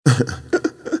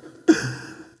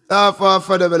Half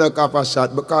for them in a copper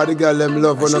shot because the girl them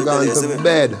love when they go into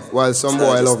bed while some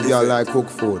boy love girl like cook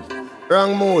food.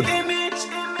 Wrong mood.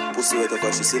 Pussy wet up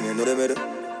as she sing, you know them head.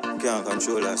 Can't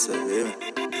control herself, yeah.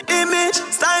 Image,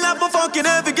 style up for fucking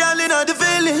every girl in the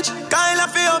village. Kyle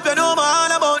fi up, you know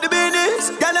all about the business.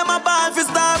 Girl them a ball fi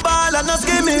star ball and no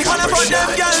skimming. Wanna put them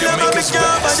girl them a big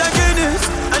girl by your Guinness.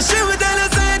 And she will tell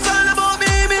us it's all about me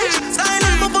image. Style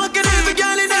up for fucking every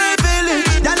girl in the village.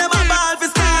 Girl them a ball fi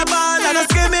star ball and no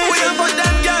skimming. We a put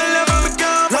them girl them a big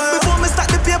girl. Long before me start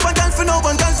the paper, girl fi no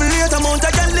one, girl fi later. Amount of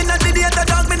girl in the data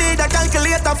dog, me need a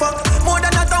calculator for more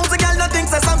than 1,000 girl. Nothing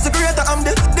says I'm so greater. I'm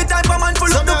the type of man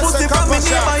full of the pussy from me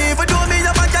neighbor. Even though me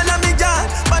a bad girl and me yard,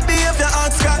 but behavior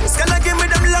hard skies. Can I give me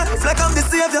them life like I'm the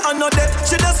savior? I know that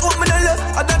she just want me to love.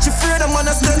 I that she afraid I'm on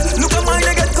a step. Look at mine,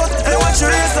 I get cut. And watch her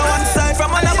race on one side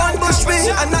from an abandoned bush me.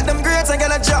 And not them grades, I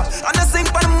get a job. And I sing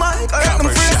for the mic. I rock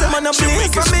them phrase, them on a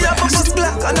blaze. From me up a bus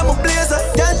black and I'm a blazer.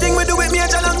 Girl thing we do with me a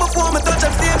long before me touch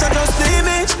up stage. I just the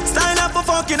image. Style up for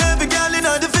fucking every girl in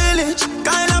the village.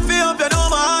 Kind of feel up, you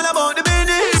know all about the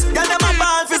business. Girl them a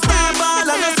ball for star ball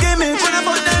and a skimming. When I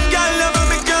put them girl love a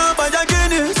big girl by your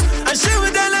Guinness. And she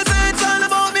will tell us it's all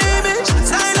about me image.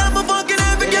 Style up for fucking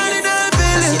every girl in the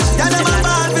village. Girl them a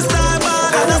ball for star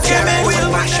ball and a skimming.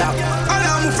 We'll mash up. All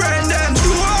of my friends them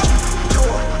do up.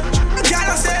 Girl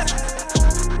I said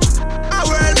our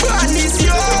world born is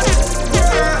yours.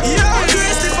 You're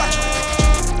Christopher.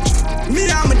 Me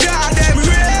and my dad them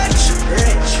rich.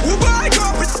 We buy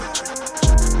copies.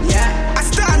 Yeah. I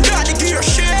stand out to give your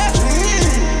shit.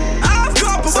 I've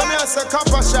got So me a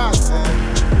copper shot.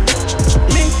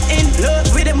 me in love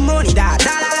with the money, da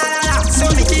da da da da. So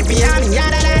me keep it on me, ya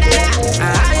da da da da.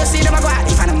 How you see them a go out?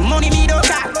 If I the money me don't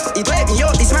got. It wake me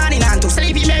up this morning and to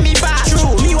sleep it make me fast.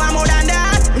 True, me want more than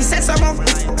that. Me set some up,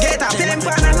 get up, tell them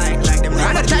for me.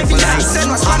 I'm not type of guy,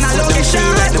 send us on a location.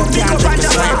 Go pick up on the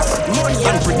map.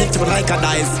 Unpredictable like a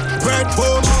dice. Great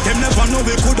boom, them never know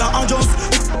we coulda adjust.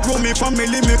 Grow me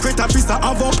family, me create a piece of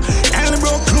havoc. Hell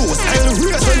broke close, hell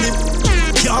raise on it.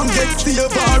 Can't get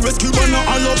saved or rescue but not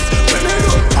all up. When I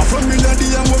look, I'm from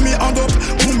melody and when me hang up.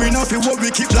 Moving off it what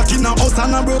we keep locking a house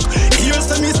and a broke. Here's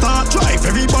me start drive,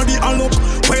 everybody all up.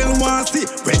 Well one see,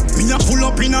 when me a pull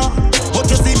up in a. But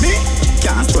you see me?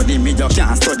 Can't study me, you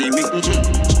can't study me.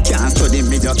 Can't study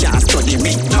me, you can't study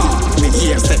me. No, me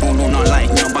here say oh no not like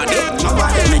nobody.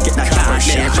 Nobody make it that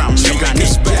cash from me granny.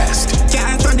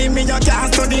 Can't study me, you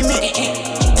can't study me.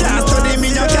 Can't study me,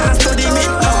 you can't study me.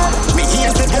 No, me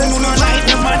here say oh no not like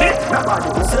nobody.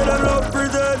 Said I love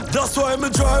pretend, that's why me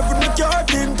driving the car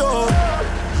tint up.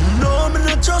 No, me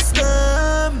not trust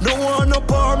them. No one no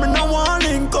power, me no one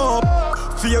link up.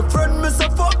 For your friend, me say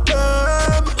fuck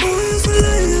them. Who is a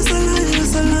liar,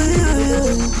 is a liar,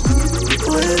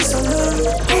 who is a liar,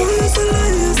 who is a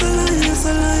liar, is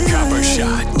a liar. Copper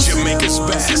shot, Jamaica's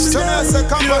best. So me a say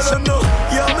copper shot.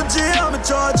 Yeah, I'm a G, I'm a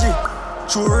chargy.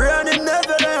 True running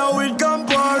never there with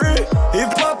Campari. If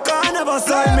popcorn never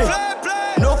sign me.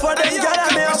 No for them gyal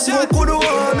me a smoke could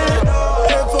want me.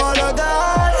 Hey Father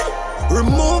God,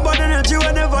 remove bad energy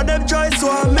whenever them try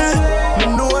swap me. Me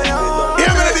know I am.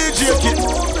 Hear me the DJ kid.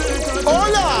 Oh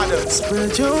Lord.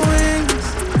 Spread your wings.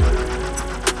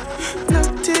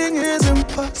 Nothing is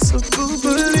impossible,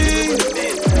 believe.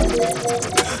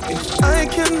 If I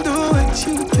can do it,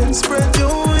 you can spread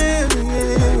your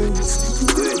wings.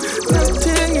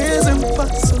 Nothing is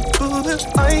impossible.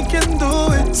 If I can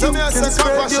do it, you can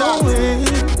spread your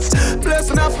wings.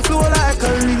 Blessing off a flow like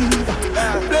a river.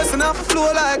 Blessing off a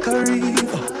flow like a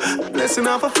river. Blessing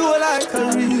off a flow like a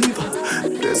river.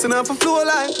 Blessing off a flow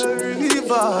like a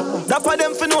river. That for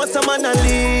them for know some man a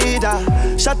leader.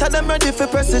 Shot at them ready for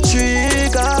press the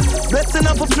trigger. Blessing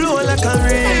off a flow like a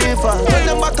river. When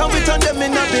them back and we turn them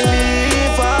in a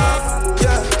believer.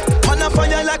 Yeah. Man a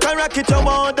fire like a rocket, you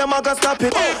want them a go stop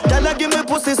it. Girl a give me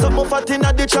pussy, some more fat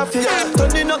inna the traffic.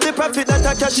 Turning up the profit like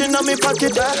a cash inna me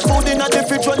pocket. Food inna the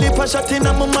fridge, one lip a shot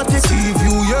inna my matic. See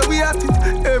view, yeah we at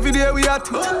it, every day we at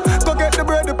it. Go get the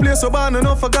bread, the place so bad and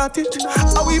don't forget it.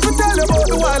 I will even tell you about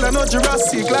the wild and not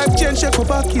Jurassic. Life change, shake up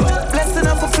pocket. Blessing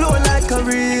off a flow like a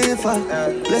river.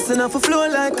 Blessing off a flow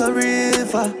like a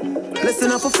river.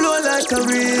 Blessing off a flow like a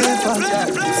river.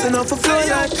 Blessing off a flow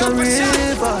like a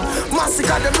river.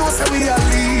 Massacre them know say we a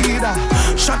leader.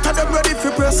 Shot at them ready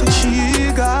for press a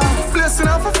trigger. Blessing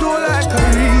off a flow like a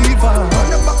river. On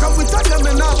the back and we touch them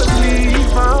and I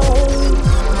believe.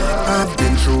 I've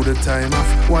been through the time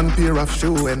of one pair of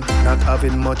shoe, and not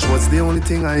having much was the only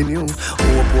thing I knew.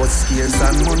 Hope was scarce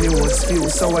and money was few,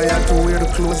 so I had to wear the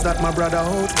clothes that my brother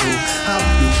outgrew. Have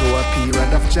been through a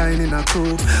period of joining a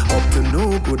crew, up to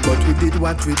no good, but we did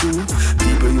what we do.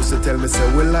 People used to tell me, say,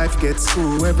 well, life gets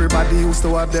through. Everybody used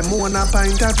to have them own a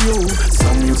point of view.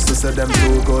 Some used to say them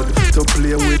too good to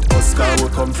play with us, cause we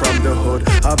come from the hood.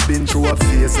 I've been through a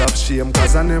phase of shame,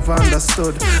 cause I never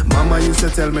understood. Mama used to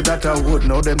tell me that I would.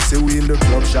 Now them see we in the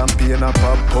club, champagne and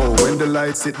pop. Oh, when the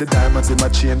lights hit the diamonds in my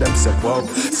chain, them say, wow.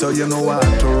 So you know I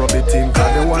had to rub it in,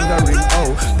 cause they wondering,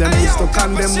 oh, them used to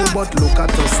condemn me, but look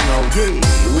at us now. Yeah,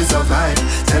 we survive,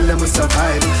 tell them we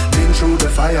survive. Been through the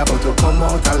fire, but we come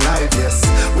out alive. Yes,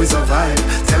 we survive,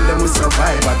 tell them we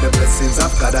survive. But the blessings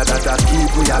of God that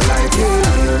keep we alive.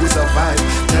 Yeah, we survive,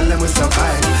 tell them we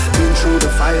survive. Been through the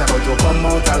fire, but we come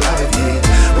out alive. Yeah,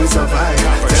 we survive,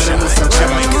 tell them we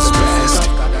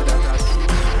survive.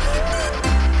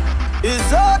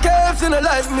 It's okay if you don't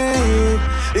like me.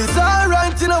 It's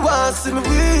alright, you know, want to see me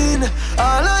win.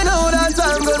 All I know that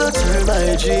I'm gonna turn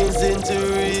my dreams into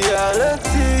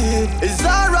reality. It's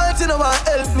alright, you know, want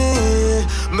to help me.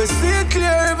 Me see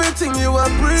clear everything you are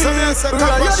breathing.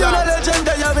 Right, you're a legend,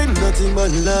 I have nothing but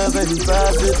love and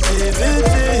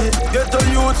positivity. Get the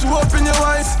youth to open your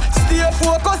eyes. Stay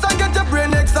focused and get your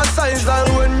brain exercise. And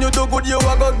when you do good, you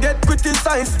are gonna get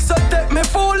criticized. So take me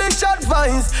foolish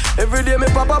advice. Every day me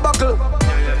pop a buckle.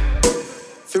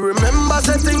 If you remember,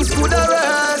 say things could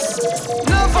arrest.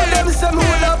 Enough of them say me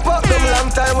would have pop them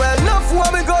long time. Well, enough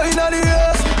when me go in the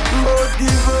race. But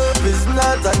give up is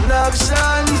not an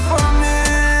option for me.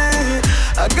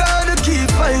 I gotta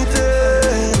keep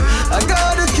fighting. I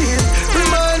gotta keep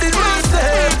reminding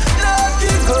myself. Not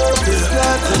give up is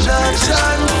not an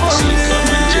option for me.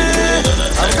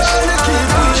 I gotta keep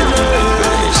fighting.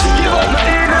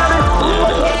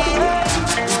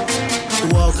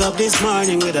 Woke up this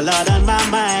morning with a lot on my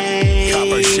mind.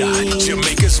 Copper Shot,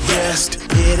 Jamaica's best.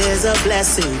 It is a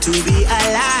blessing to be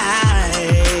alive.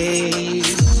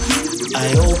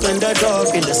 I opened the door,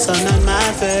 feel the sun on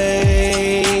my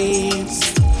face,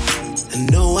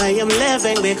 and know I am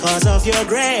living because of your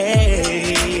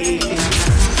grace.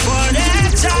 For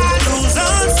that child who's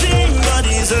unseen but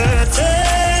is hurting.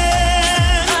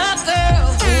 A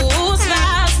girl who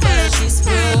smiles but she's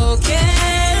broken.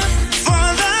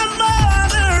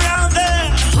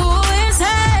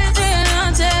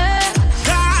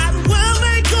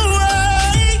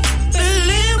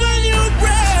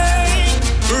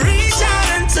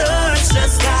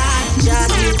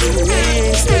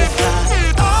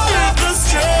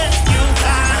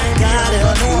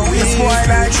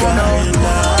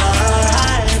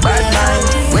 Bad mind,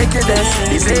 wickedness,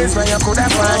 disease when you could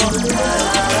have find.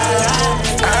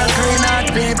 And green out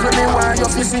people, they want you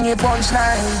to sing a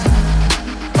punchline.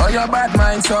 Oh, your bad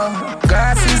mind, so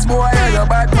glasses, boy, oh, your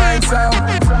bad mind, so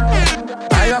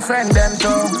are your friend, them,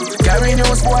 too. Carry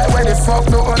news, boy, where the fuck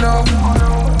do you know?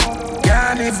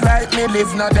 Can't live like me,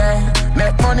 live no day.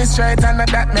 Make money straight and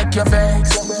that make your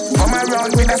face. Come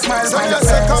around with a smile on your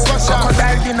face.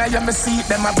 Crocodile dinner, you me see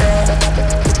them a bed.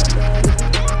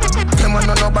 Them a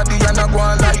no nobody and I go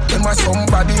on like them a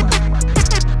somebody.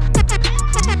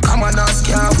 Come on, ask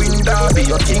can't win derby.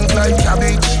 You think like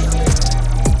cabbage.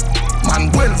 Man,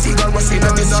 well figure was in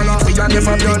the street. We a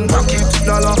never been pocket.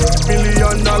 $1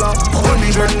 million,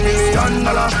 $100 million.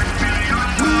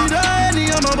 We die any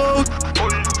I'm about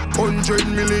 $100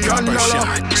 million.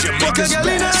 Fuck a girl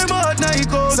in her mouth, now he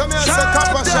goes shot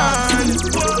down.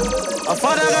 A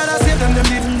father gotta save them, them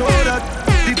didn't know that.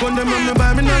 The gun them on me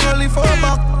buy me, not only for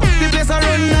back. The place I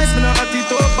run nice, me not got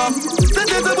it up back.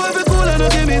 Sentence the boy be cool and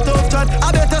not give me tough chat.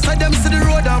 I better side them see the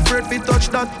road and afraid fi touch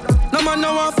that. No man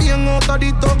now want fi hang out of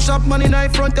the talk shop. Man in the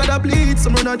front of the bleed,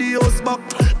 some run of the house back.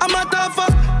 I'm a tough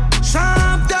fuck.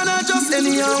 Sharp than I just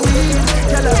anyhow weed.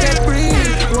 Girl I get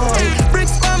breed, boy.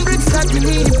 Bricks from bricks that me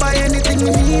need. Buy anything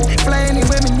me need. Fly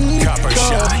anywhere me need. Copper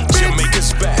Shot,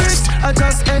 Jamaica's best. I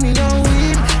just anyhow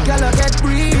weed. Girl I get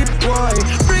breed, boy.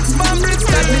 Bricks from bricks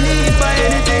that me need. Buy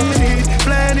anything me need.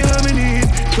 Fly anywhere me need.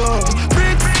 Go.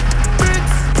 Bricks,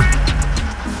 bricks.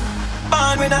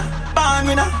 Born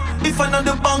winner. If I know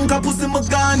the bank, I pussy my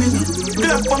gun in.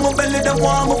 Black on my belly, the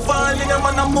one me falling. I'm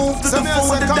gonna move to the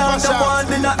food, the down, the one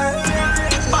in the earth.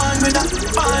 Born winner.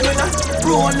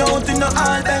 Roll out in the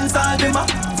all dance, all them.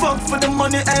 fuck for the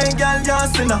money, hey girl, you're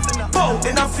sinner. Bow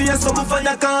in a face, so we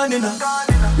fire can in.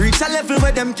 Reach a level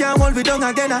where them can't hold we down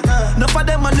again. Enough of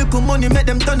them a little money, make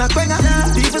them turn a quenga.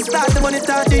 Even start the money,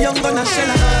 start the young gonna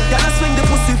shella. Gotta swing the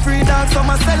pussy free dogs from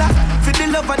a cellar. For the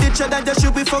love of the cheddar, just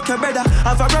should be fuck your brother.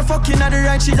 Have a rough fucking at the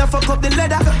right, she just fuck up the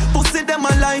leather. Pussy them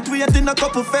a light, we ain't in a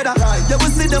couple feather. Yeah, we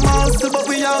see them hustle, but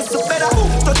we also better.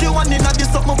 31 in a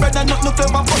this up, my brother, not no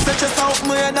clever. Bust the chest out,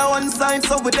 my head on one side,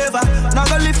 so we never. Now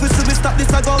go live with we stop this,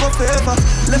 I go forever.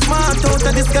 Left my heart out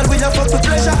of this girl, we have fuck with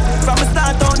pleasure. From the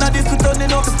start on of this, we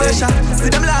turning up the pressure. See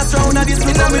them last round of this,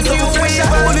 we know we so pressure.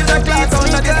 Only the class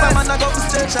on of this, I'm man, I go for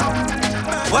stretcher.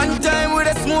 One time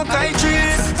with a smoke I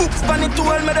trees. Foops pan it to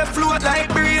all me the float like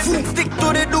breeze. Stick to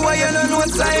the door, you don't know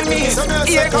what time is.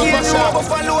 Here key you have a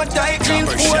follow tight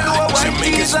jeans. Full low white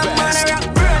jeans and man a rock.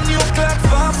 Brand new clock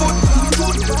for foot.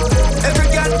 Every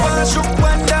girl pan shook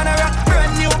one down a rock.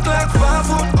 Brand new clock for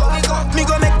foot. Me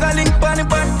go make a link pan the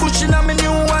pan pushing on me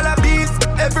new wallabies.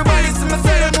 Everybody see me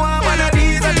say them want one of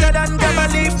these. Better than grab a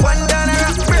leaf one down a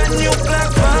rock. Brand new clock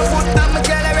for foot. I'm a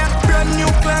girl a rock. Brand new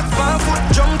clock for foot.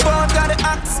 Jump out of the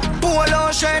axe.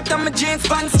 Polo shirt and my jeans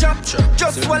pants strap.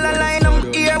 Just while I line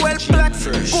I'm ear well flat.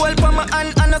 Gold for my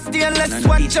hand and a stainless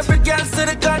watch. Every girl see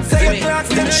the God say your clocks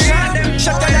them shot.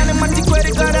 Shot down the matic where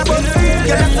the God above.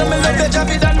 Girl I say me love the job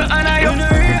it and me honor you.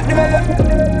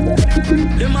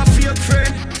 Them a fake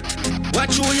friend.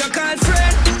 Watch who you call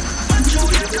friend.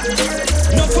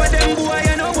 No for them boy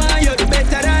you know why you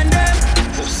better than them.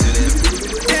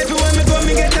 Everywhere me go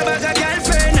me get a bag of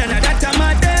girlfriend. And that I'm a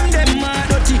them mad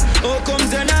dirty. Oh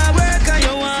comes you now work and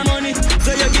you want money.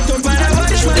 So you get up and a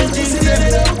watch my things them.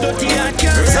 Dirty and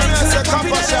can't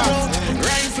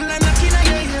rifle and knocking on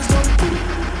your ears down.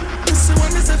 This is when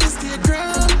me say to stay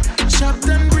ground. Shop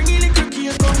them bringing the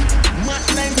cookie come. Mat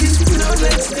 90s blood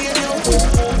let's stay down.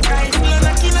 Rifle and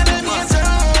knocking on them ears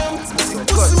down.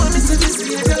 This is when me say to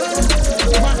stay down.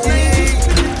 Mat 90s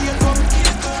cookie come.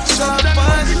 Shop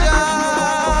and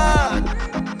shot.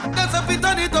 That's a fit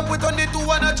on it up with on the 2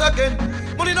 and a chicken.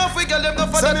 Money no figure them no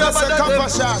for the top of them.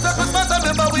 Second pass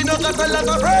remember we no got a lot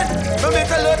of friends. No make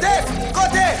a load there, go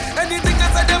there. Anything that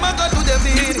say them I go to them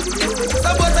need.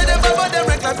 Some boys say them but them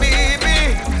wreck like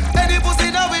baby. Any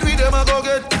pussy that we them I go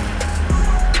get.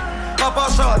 Papa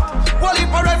shot. Wally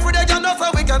parade for the gun so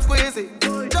we can squeeze it.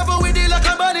 Trouble with the like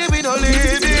a body we no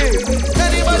leave it.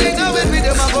 Anybody go with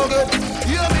them I go get.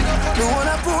 The one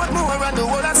I put more and the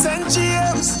one I St.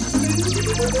 James.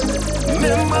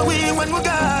 Remember we when we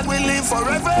God we live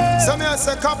forever. Some of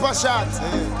say copper shot.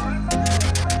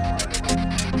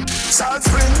 South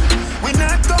Spring, we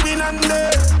not going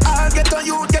under. I'll get on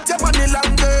you, get your money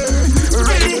longer.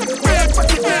 Ready, break,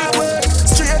 but it now work.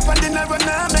 Straight for dinner and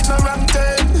now make no wrong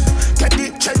turn. Get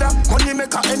the cheddar, money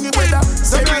maker any weather.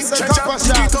 Some of say copper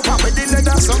shot.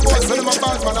 Some boys when them a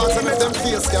bad man out and make them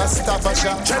face can stop a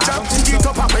shot. Cheddar, get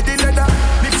up and with the leather.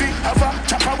 Lift it, have a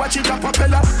chopper, watch it up a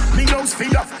propeller. Me nose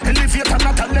feel off, elevator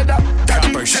not a leather.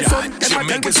 Copper shot,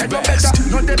 Jamaica's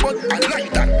best. No they but I like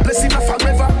that, bless him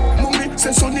forever. Mummy,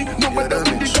 say sonny, no better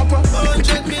with the chopper.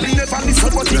 Me never miss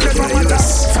out, but it never matter.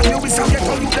 Family we forget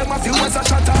all of them, a few as a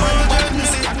shatter.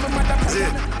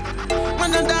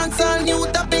 Man a dance all new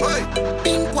topic.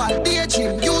 Pink quad,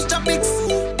 daydream, use topics.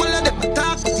 All of them a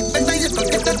talk, but it better you to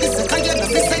get a kiss. Cause you know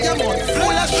this say you're more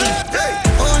full of shit.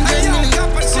 100 million,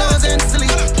 clothes and silly.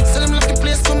 So them left the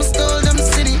place, so me stole them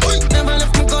city. Never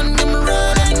left my gun, them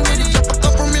ride and ready. Drop a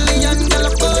couple million, girl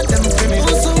I call them Timmy.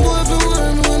 Want some boy for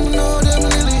one know them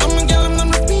lily. I'm a girl, I'm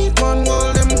gonna repeat one,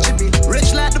 all them chippy.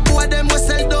 Rich like the boy, them we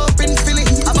sell dope in Philly.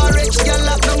 I'm a rich girl,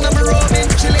 lock down them robe in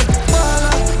Chile.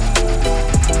 Baller,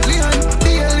 Leon,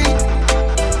 Daily.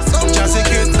 Some boy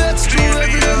in that street,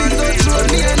 everybody touch road,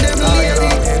 me and them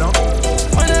lady.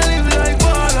 When I live like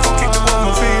baller, fucking the one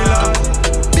me feel like.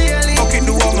 Daily, fucking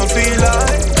the one me feel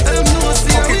like.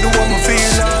 Fucking the one me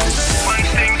feel like. One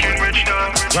thinking rich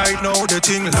dog. Right now the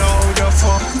thing loud the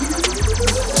fuck.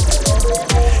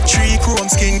 3 chrome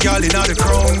skin gal inna the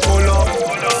crown color.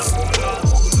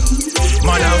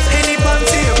 Man have any pan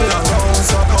table and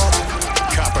rounds up.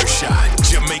 Copper shot,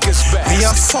 Jamaica's best. Me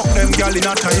a fuck them gal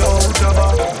inna Toyota.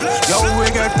 Yo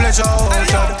we get pleasure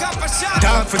out of.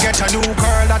 Dog forget a new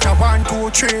girl that a 1, 2,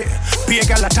 3. Be a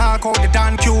gal a talk out the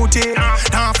damn cutie.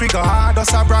 Now figure hard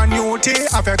us a brand new tea.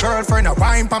 Have your girlfriend a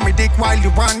wine pa me dick while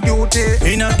you want duty.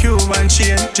 In a Cuban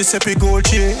chain, Giuseppe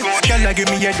Gucci. Girl a give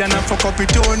me head and I fuck up it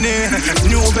Tony.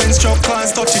 New Benz truck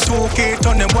cars 32K.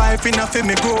 Turn them wife in a fi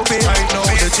me groovy. Right now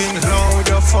the thing loud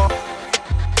the fuck.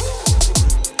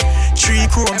 3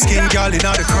 chrome skin gal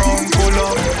inna the crown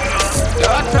color.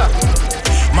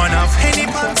 Man have any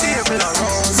pan table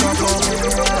around so come.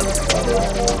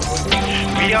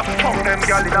 Me you fuck them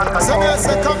girl in that. Some girls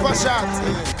say copper shot.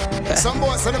 Some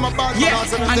boys say them a bad man.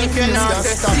 And if you know,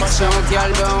 say 6 out,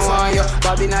 y'all don't want you.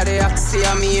 Bobby na the Axie,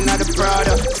 I mean na the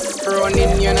Prada.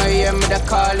 Running, you know, hear me the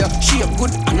call you. She a good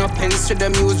and no pens to the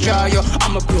muse draw you.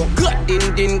 I'm a blow, gut,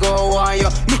 din go on you.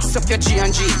 Mix up your G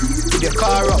and G with your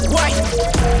car up. Why?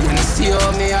 When you see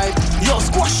how me hype, yo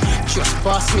squash, just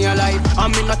pass me alive.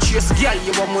 I'm in a chase, girl,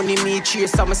 you want money, me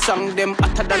chase. I'm a song them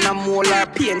hotter than a molar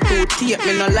pain. Two tape,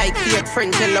 me no like fake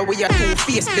friend. Tell her we are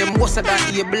two-face, them worse than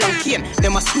able and cane.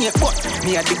 Them a snake, but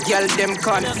me a the girl, them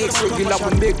can't flex. Regular,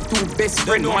 we make two best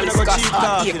friends. Maliscas,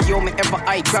 heartache, yo, me ever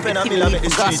eye gravity, me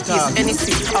for gas.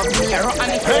 Anything of me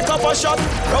and it. Take up a shot,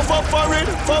 rough up for it,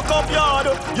 fuck up yard.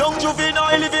 Young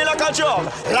juvenile living like a job.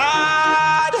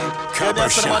 Lad, Copper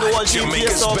Shot,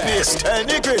 Jamaica's best. Hey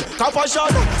nigga, cap a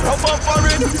shot, rough up for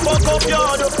it, fuck up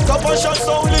yard. Cap a shot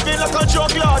sound living like a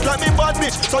drug lord. Like me bad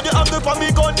bitch, so the angle for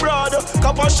me gun broad.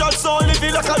 Cap a shot sound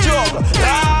living like a drug.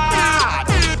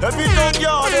 Lad, every dog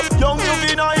yard. Young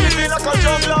juvenile living like a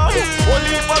drug lord.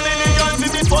 Only for millions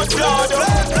in the first yard.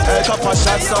 Hey, cap a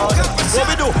shot sound. What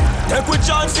we do? Take with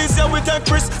chances, yeah, we take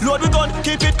risks. Load we gun,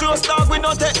 keep it close, dog, we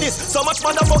not take this. So much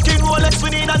motherfucking Rolex,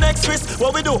 we need an next fist.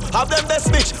 What we do? Have them best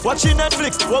bitch, watching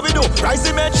Netflix. What we do? Rise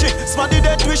the med shit, smarty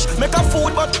dead wish. Make a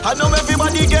food, but I know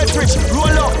everybody get rich.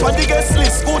 Roll up, and the get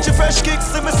slicks. Gucci fresh kicks,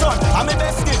 see me son, I'm a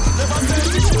best kid.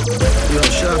 Yo,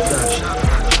 shut that.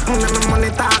 Me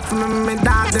money talk, me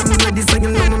dog, them ready, so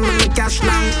you know me cash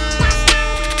long.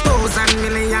 1,000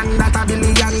 million, that a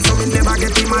billion, so me never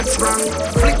get the match wrong.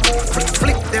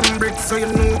 Flick them bricks, so you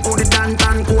know how the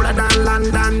dan colder than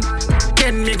London.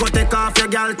 Then me go take off your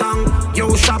girl tongue.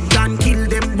 Yo, shop done, kill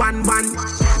them one.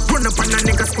 Run up on a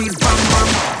nigga squeeze, bam.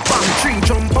 Bam, tree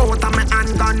jump out of my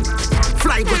handgun.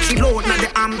 Fly go chill out na the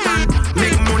Hampton.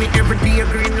 Make money every day,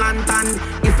 Green Lantern.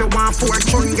 If you want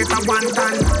fortune, get a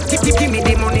wonton. Give me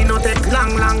the money, no take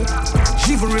long.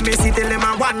 Chivalry me see tell them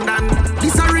I want done.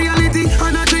 This a reality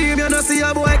and a dream, you don't see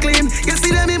a boy clean. You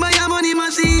see them in my money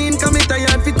machine. Come me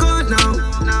tired fi code now.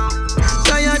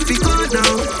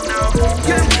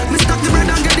 Yeah, me stop the bread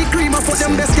and get the cream. I put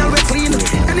them best girl we clean.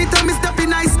 Anytime me step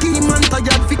in ice scheme, man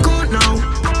tired fi code now.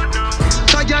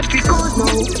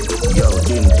 Yo,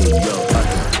 ding, yo,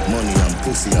 pattern. Money and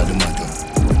pussy are the matter.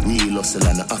 Real hustle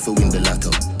and I have to win the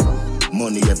lotto.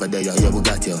 Money ever there, yeah, we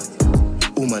got you.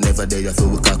 Woman ever there, you feel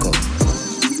we cock up.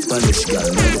 Spanish girl,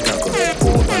 never cock up.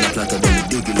 Come up on a platter, then we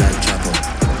dig it like chopper.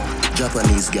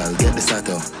 Japanese girl, get the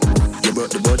sato. You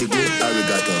brought the body good,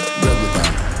 arigato. Brother,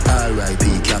 R.I.P.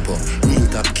 Capo. Real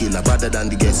top killer, better than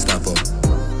the Gestapo.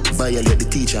 Violate the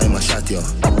teacher, I'ma shot you.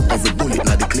 Every bullet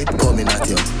na the clip coming at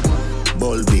you.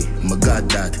 Bulby, my god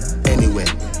that. Anyway,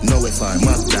 no if I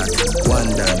map that. One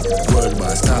down, world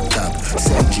boss, top.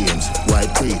 St. James,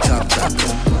 white tree, chop.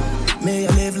 May I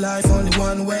live life only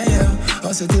one way, yeah.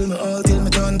 Also till me all, till me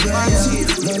done grey,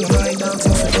 yeah. No mind down, so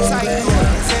we don't play,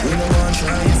 yeah. We no want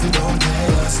try if you don't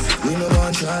pay us. We no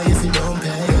want try if you don't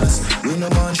pay us. We no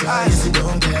want try if you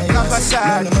don't pay us.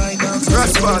 No mind down, so we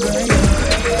don't play,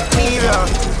 yeah.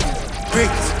 Brick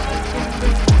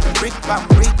bam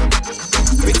brick.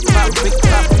 Brick bam brick.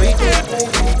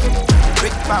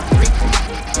 Brick bam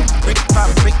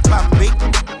brick.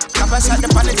 Kappa shot the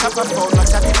pan and chop a phone, no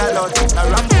chatting a lot. I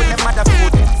ram with them mother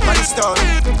food, money store.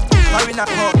 Marina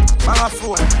cup, mama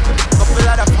phone. Couple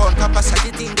of the phone, Kappa shot the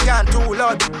thing can't too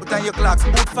loud. Put on your clocks,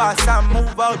 boot fast and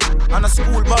move out. On a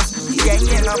school bus, yeah,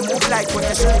 I move like when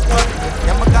you shoot up.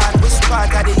 Yeah, my God, which part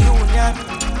of the union?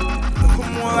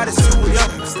 Come over the studio.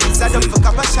 Instead of a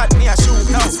Kappa shot, me a shoot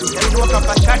now. Then you know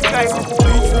Kappa shot, guys.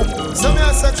 Some me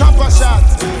say Kappa shot.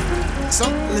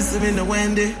 Listen in the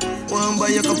Wendy. One buy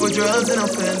a couple drugs and I'm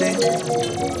Fendi.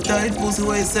 Tight pussy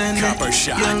way send it. Copper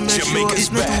Shot, Girl, make sure Jamaica's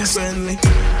it's not too best. friendly.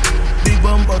 Big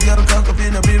bumper, girl, cock up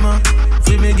in a beamer.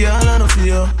 Free me, girl, I no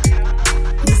fear.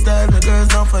 Me style, the girls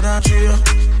down for that trio.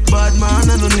 Bad man,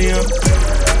 I no near.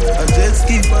 A jet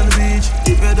ski on the beach.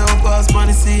 If you don't pass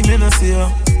money, see me no see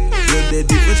ya. You're dead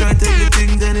if you try to take the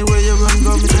things anywhere you run,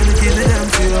 go me tell the kill them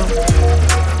for you.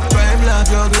 Prime lad,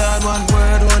 your glad, one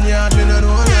word, 1 yard, me no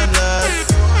know them lad.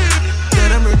 Tell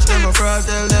them rich, them a fraud,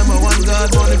 tell them I want God,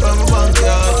 money from my bank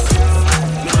yard.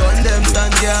 Me run them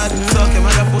stand yard, suck him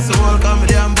and a pussy wall, come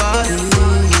with them bad.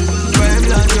 Prime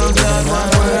lad, your glad, one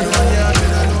word, 1 yard, me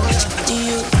no know them.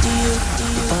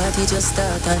 The party just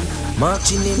started.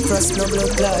 Marching in frost, no blood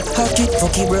clot. Hot it,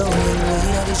 fucky brown, we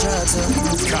know the shots.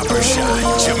 Copper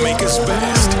Shot, Jamaica's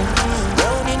best.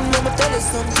 Browning, mama tell us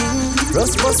something.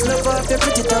 Rust bust love off your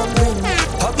pretty tongue ring.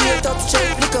 Hobby a top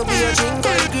shape, liquor we a drink.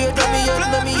 High grade, me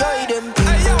and me hide them pin.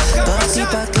 Party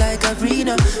pack like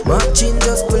arena. Marching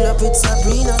just pull up with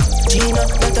Sabrina. Gina,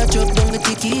 that I drop down the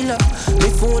tequila. My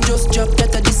phone just dropped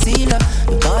out of the sealer.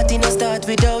 The party no start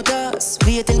without us.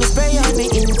 Waiting me spray on me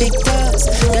Invictus.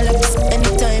 Girl, I miss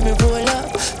anytime we roll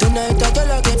up. Tonight I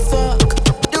gotta get fucked.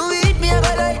 Do it, me I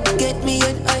go like. Get me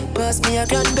head high. Pass me a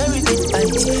cranberry with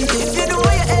ice. If you know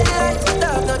why your head light,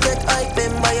 dog not get hype.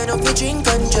 Remember you know fi drink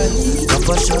and drive.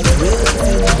 Papa shot real.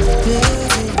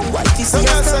 White is the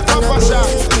ass up in a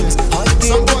buildings.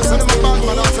 Some boys in my band,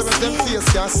 man, also with them face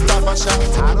can't stop a shot.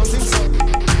 I don't think so.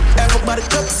 Everybody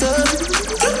cups up.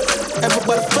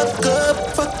 Everybody fuck up.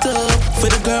 For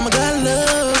the girl, my God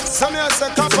love. Some of us a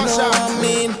cup of shot. I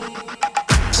mean,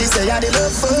 she say I did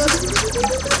love fuck.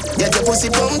 Get your pussy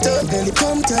pumped up, belly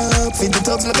pumped up. Feed the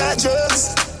dogs, my God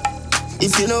drugs.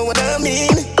 If you know what I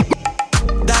mean.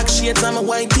 Dark shades on my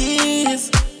white tees.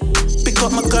 Pick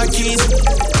up my car keys.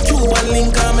 Cuban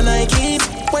link on my Nikes.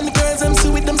 When the girls I'm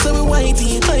with them, so we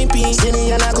whitey, hypey. See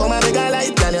me and I come and make a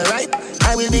light, and you're right.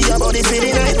 I will be your body for the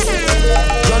night.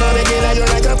 You're not making like you're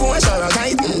like a Porsche or a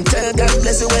kite. Tell God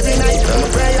bless you every night. I'm a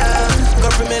prayer.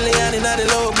 Got for million in the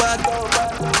low bag.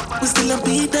 We still don't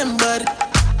beat them, bud.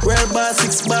 Real bar,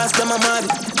 6 bars, them a mad.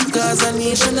 Cause a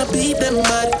nation a beat them,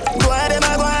 bud. Boy, them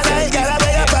a go and like, y'all a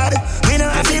beg a pad. We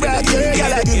know how to brag,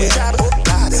 y'all a give me job.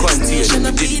 Cause a nation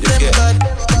a beat them, bud.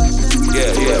 Yeah,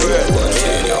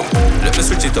 let me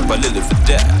switch it up a little for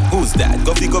that. Who's that?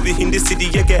 Govy in the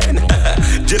city again.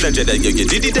 Jada, you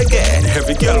did it again.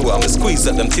 Every girl want me squeeze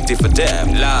up them titty for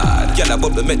them. Lord, girl, I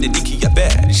bubble make the dicky a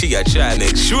bed. She a try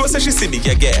make sure so she see me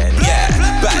again. Yeah,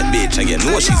 bad bitch, and you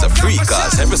know she's a freak.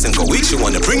 Cause every single week she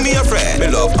wanna bring me a friend.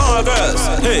 Me love all girls,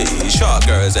 hey, short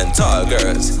girls and tall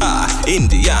girls.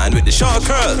 Indian with the short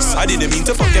curls. I didn't mean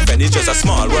to fuck your friend, it's just a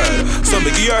small world. So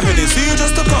me give her head and see you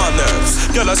just to calm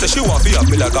nerves. Girl, I say she want be up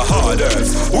me like a hard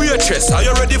earth. We a chest, are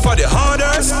you ready for the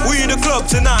harders? We in the club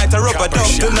tonight, I rub a dub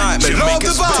tonight. Me love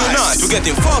the vibes. Tonight, we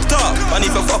getting fucked up. And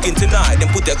if you fucking tonight, then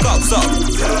put your cups up.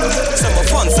 Some are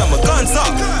fun, some are guns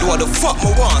up. You want the fuck me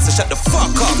want, so shut the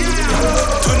fuck up.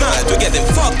 Tonight, we getting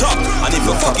fucked up. And if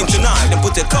you fucking tonight, then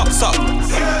put your cups up.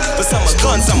 But some are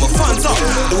guns, some are fun up.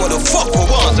 You want the fuck me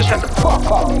want, so shut the fuck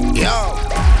up.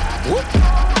 Yo,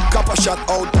 Kappa shot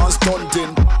out and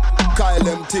stunting. Kyle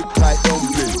them tick like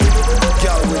dumpling.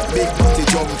 Girl with big booty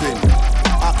jumping.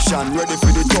 Action ready for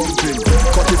the thumping.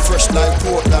 Cut it fresh like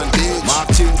Portland.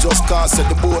 Martin just cast at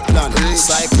the boat land.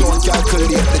 Cyclone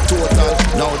calculate the total.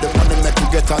 Now the money make you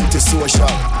get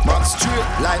antisocial. Max straight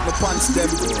like my pants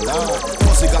them.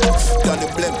 Pussy got down the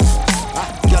blem.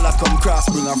 Girl I come cross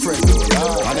bring a friend.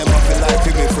 And them have feel like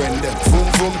me friend them. Boom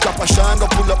boom Kappa shine go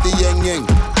pull up the yang yang.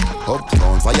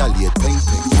 Uptown violate paint.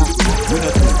 We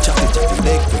not do choppy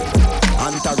leg paint.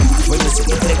 Anti-reach when you see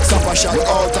the text of a shot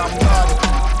out and bad.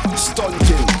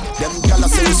 Stunting, them gala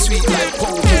say we sweet like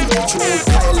pumpkin. True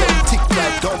Kyle them tick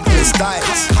like dumpling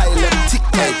styles. Kyle them tick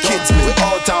like kids, we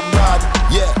out and bad.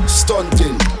 Yeah,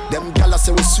 stunting, them gala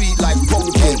say we sweet like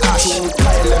pumpkin. True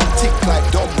Kyle them tick like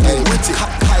dumpling. Witty,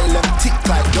 Kyle them tick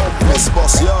like dumpling.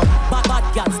 Boss, yeah. Bad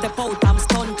girl step out, I'm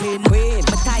stunting.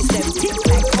 My ties them tick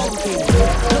like pumpkin.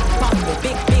 Look pop me,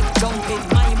 big jumping.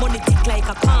 My money tick like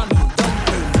a palm.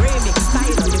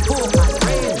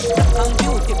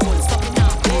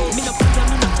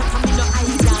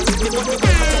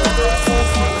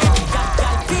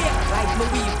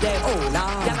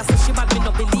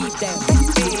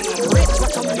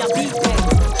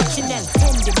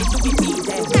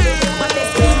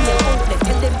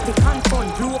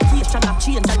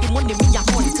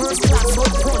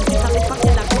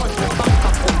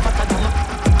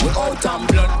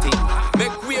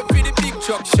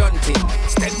 Shunting,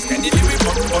 steady we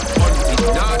hunting.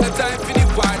 Now the time for the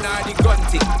wine or the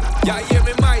gunting. Ya hear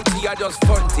me mighty, I just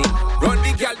funting. Run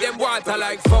the gal them water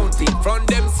like fountain. From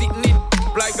them sitting it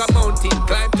like a mountain.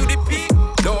 Climb to the peak,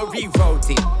 no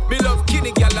rerouting. Me love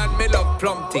kinny gal and me love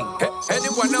plumping.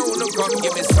 Anyone who no come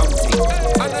give me something.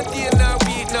 And a day now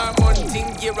weed now monthing.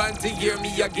 Year unto year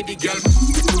me a get the gal.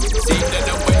 See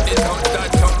them when the sound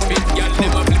start jumping. Gal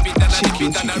them a flip it and a dip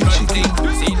it and a run thing.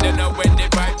 See them when the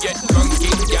vibe get drunk.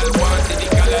 Y'all want to the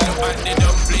color and the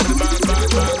dumpling.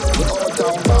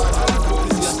 Bang.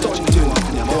 Stunting,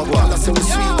 our gala say we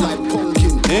sweet like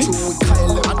pumpkin. True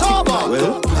Kyle them tick like.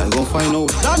 Well, I gon' find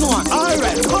out. That one,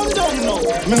 alright, calm down now.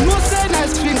 Me know say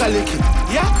nice finger licking,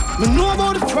 yeah. Me know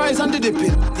about the fries and the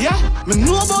dipping, yeah. Me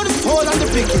know about the fall and the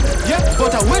picking, yeah.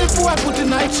 But where the boy put the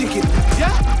night chicken,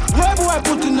 yeah. Where boy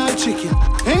put the night chicken,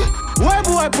 eh? Where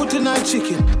boy boy put in night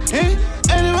chicken, eh?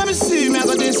 Anyway, me see me, I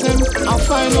got this him. I'll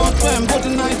find out when put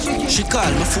in night chicken. She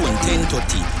call my phone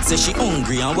 10:30. Say she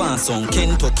hungry and want some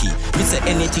Kentucky. Me say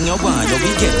anything you want, you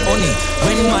will get honey.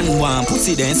 When man want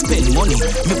pussy, then spend money.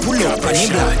 Me pull up on the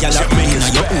block, y'all put it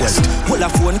in your hole. Pull a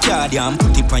phone card and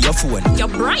put it on your phone. You're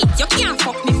bright, you can't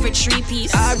fuck me for 3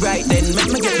 piece. Alright then,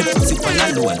 make me get the pussy on a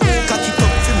loan. Cock it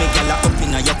up for me, y'all up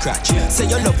in your crotch. Say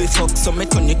you love it fuck, so me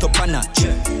turn it up a notch.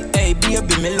 Hey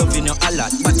baby, me loving you a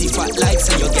lot. But if I like,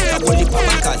 say you get a bully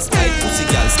papakas. Tight pussy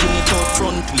girl, skin it out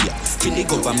front way. Feel the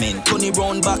government, turn it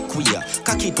round back queer.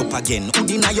 Cock it up again,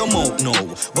 hood inna your mouth now.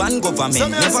 One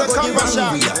government, never go the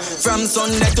wrong way. From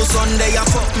Sunday to Sunday, I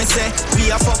fuck me say. We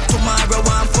a fuck tomorrow,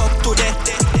 one fuck today.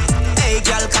 Hey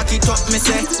girl, cock it up me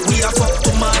say. We a fuck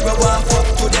tomorrow, one fuck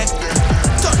today.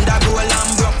 Thunder roll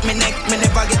and broke me neck. Me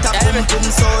never get a boom boom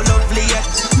so lovely yet.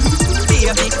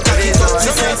 Baby, cock it up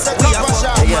me say. We a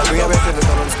fuck tomorrow.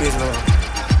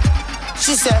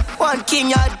 She said, one king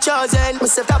you chosen.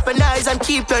 Must have open eyes and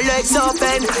keep your legs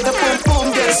open. The boom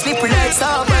boom girl sleep your legs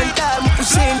open. Time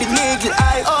pushing the needle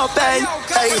eye open.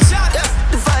 Hey,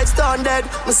 the vibes done dead.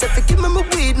 Must have to give me my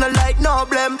weed, no like no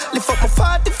blame. Lift up my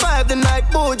 45 the night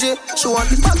bougie. She want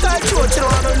the back I throat, she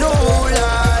don't wanna know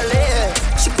yeah.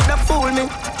 She couldn't fool me.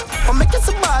 I'm making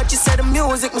some bad, she said the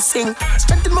music me sing.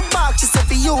 Strength in my back, she said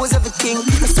for use everything.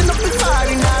 I stand up and fire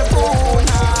in her phone,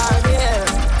 yeah.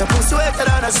 The pussy wetter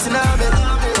than a tsunami.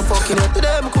 I'm fucking up to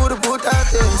them, could've put her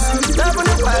things. Love on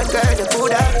the wild girl, they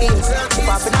put her things. She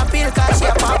popping a pill cause she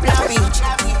a popular bitch.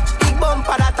 Big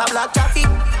bumper that a black traffic.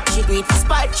 She do it for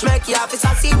spite, she make you have a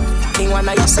sassy. Thing one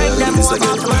of you bring them over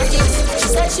to my kids. She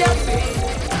said she a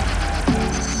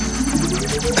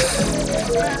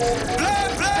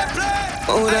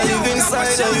oh, I live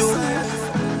inside of you.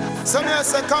 Some here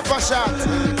say copper shot.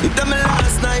 If them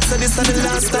last night, so this is the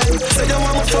last time. Say you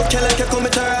want me fuck you like you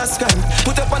commit a rash crime.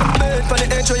 Put up on the bed, for the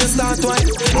edge where you start wine.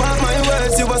 Mark my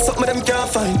words, you want something them can't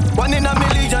find. 1 in a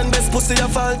million, best pussy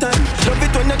of all time. Love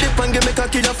it when you dip and give me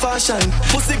cocky your fashion.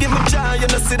 Pussy give me joy, you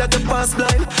know see that you pass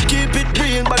blind. Keep it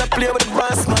real, but I play with the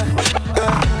brass man.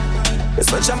 It's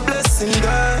such a blessing,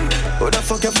 girl. Who the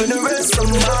fuck you for the rest of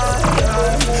my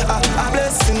life? A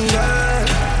blessing, girl.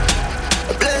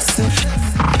 A blessing,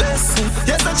 blessing.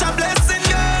 You're such a blessing,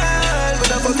 girl. Who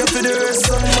the fuck you for the rest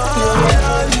of my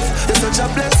life? You're such a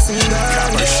blessing, girl.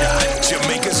 Copper Shot,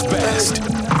 Jamaica's best.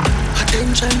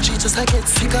 Attention, she just I get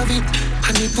sick of it.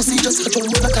 And the pussy just a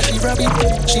jump like a rabbit.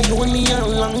 She lonely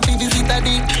and long to visit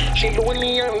daddy. She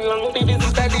lonely and long to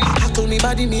visit daddy. I told me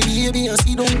body, me baby, and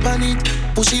see don't panic.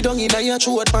 Push it down in your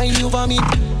throat, find you vomit.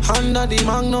 Under the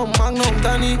magnum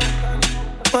tonic.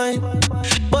 Fine,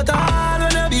 but I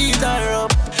wanna beat her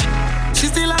up. She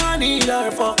still I need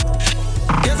her fuck.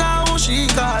 Guess how she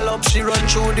call up. She run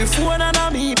through the phone and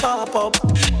a me pop up.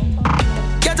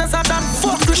 Get us out and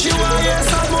fuck to she want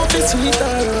yes, I'm up to sweet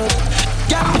her up.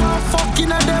 Girl, you want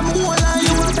fucking at them whole and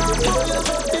you want that fuck.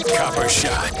 Copper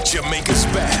Shot, Jamaica's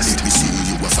best. Let me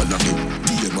see you a follow me.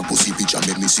 DM a pussy picture,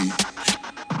 let me see.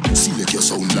 See like you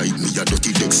sound like me, a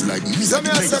dirty decks like me. Some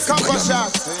here say copper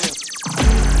shot.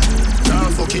 Nah,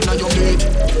 fucking on your bed.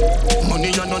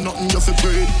 Money you know nothing you fi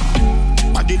bread.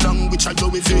 Body language I do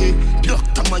with it.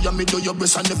 Doctor Miami do your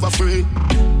breast and never afraid.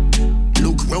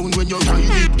 Look round when you ride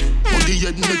it. On the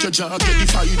head make your jaw get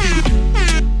divided.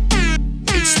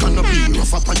 It's gonna be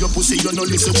rough up on your pussy, you know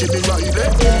listen to me ride it.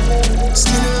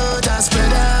 Skin out and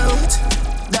spread out.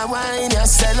 That wine you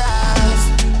sell off.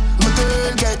 My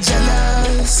girl get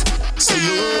jealous. So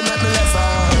you make me laugh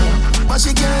out. But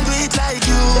she can't do it like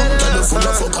you. Girl you full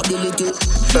of fuckability.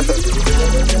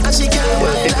 And she can't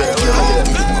wine like you.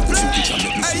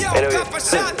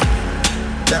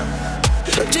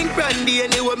 Don't drink brandy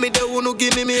anyway, me the one who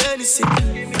give me anything.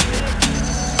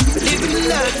 Living the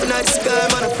life and I sky,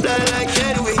 man, I fly like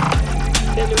anyway.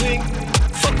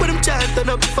 Fuck with them giant, turn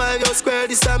up 5 your square,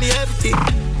 this time me everything.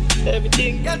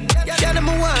 Yeah, them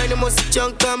a wine, them must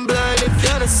junk and blind if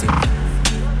you don't see.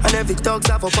 And every dog's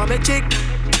have up on my chick.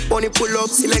 Money pull up,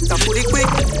 select and put it quick.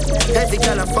 Every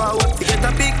girl a forward to get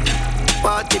a pick.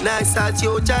 Party nice at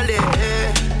you, jolly,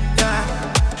 yeah.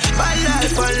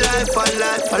 One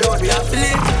life, alone we have to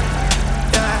live.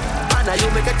 Yeah, and now you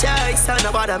make a choice, and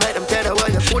nobody make them tell you where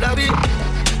you coulda be.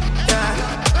 Yeah,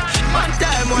 one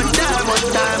time, a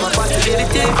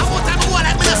possibility. I want to go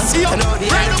like this, you know the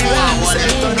idea.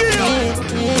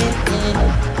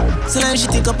 So now she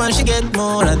take up and she get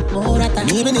more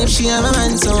and even if she have a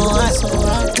man so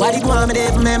hot. Why did want me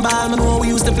there for member? I know we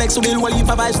used to flex so we'll leave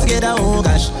our vibes together, oh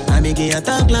gosh. I make it a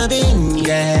talk loving,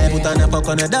 yeah. Put on a fuck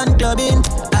on a done clubbing.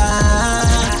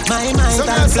 my mind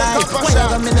can fly.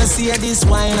 Whatever me no see this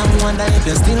wine, I'm wonder if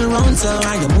you're still round, so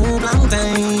are you move long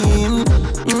time?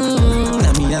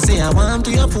 Now me I say I want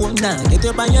to your phone now, get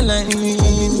up on your line.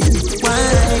 Why?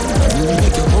 You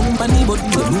make your company, but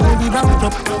you know be banked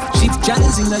up. Shift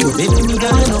chance in your belly, me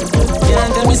gone up.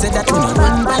 Can't tell me say that you not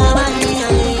run by my.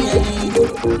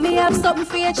 Me have something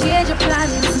for you, change your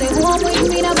plans. Stay home with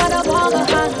me, no matter what I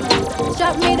hand.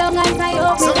 Strap me down and tie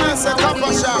up me down. Now what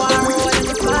do you want?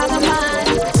 It's father man.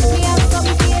 Me have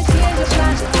something for you, change your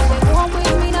plans. Stay home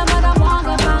with me, no matter what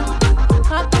I hand.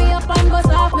 Cock me up and bust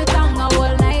off me tongue. A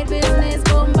whole night business,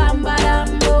 boom bam badam,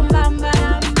 boom bam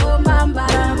badam, boom bam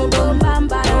badam, boom bam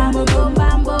badam, boom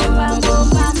bam boom bam, boom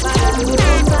bam badam,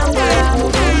 boom bam badam,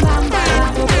 boom bam badam,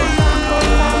 boom bam.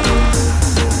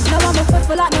 Now I'm a foot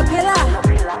full like no pillar.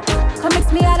 Come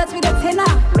mix me out with a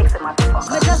tinner. Me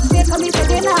just say come eat for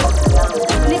dinner.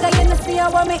 Nigga, you know see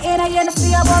how me in, you know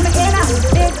see how me in.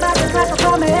 Big fat attack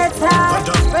upon my head top.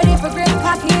 Ready for grip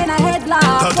cocky in a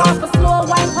headlock. Walk for slow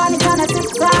wine panic on a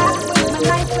TikTok. With my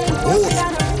knife in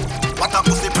what a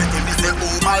pussy pretty, me say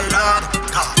oh my lord.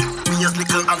 God, me is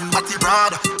little and batty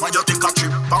broad. Why you take a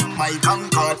trip on my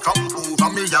Concord from over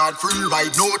me yard, free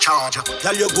ride, no charge.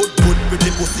 Tell you good with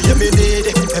the pussy you me need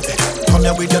it. Come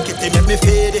here with your kitty, make me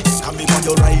fade it. Come me when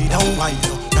you ride down wine,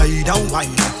 ride down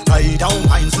wine, ride down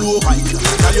wine, slow wine.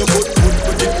 Tell you good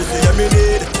with the pussy you me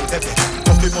need it.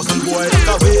 Puffy muscle boy like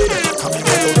a weed. Come me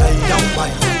when you ride down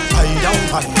wine, ride down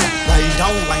wine, ride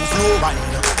down wine, slow wine.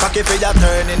 Cocky for your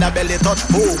turn in a belly touch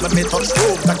boom. When me touch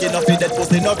boom, cocky enough for that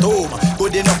pussy not home.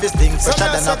 Good enough for sting, fresher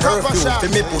than a perfume. For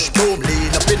me push boom, lean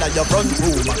up in your front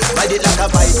room. Ride it like a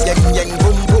bike, yang yang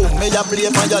boom boom. Me a play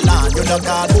for your land, you no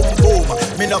call boom boom.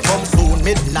 Me no come soon,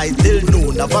 midnight till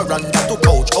noon. A veranda to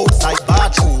couch, outside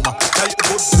bathroom. Tell you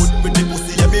good with the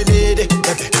pussy, yeah me need it.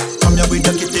 Come here with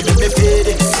your kitty, make me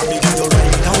fade it. Come here with your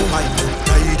ride down mine,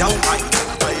 ride down mine,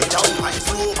 ride down mine,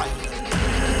 slow mine.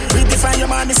 From your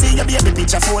man, me see your baby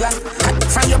picture fuller.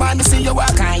 From your man, me see you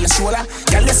walk on your shoulder.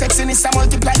 Girl, your sexiness a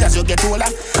multiply as you get older.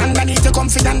 Underneath you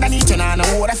comfy, underneath you nah no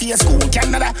water. For your school,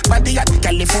 Canada, body at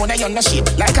California, you're no shape.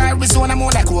 Like Arizona,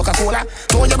 more like Coca-Cola.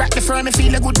 Throw you back the firm, me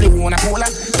feel a good blue on a polar.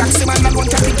 Taxi man, I'm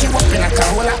going to pick you up in a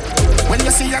Corolla. When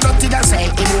you see a dirty girl, say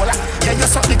Ebola. Yeah, you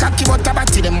suck the cocky, but a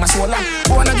batty, them a swola.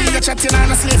 Wanna be a chatting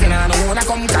and a slaving and a wanna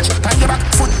come catch. Pan your back,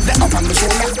 foot, the up on the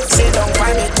shoulder. Sit down,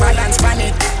 pan it, balance, pan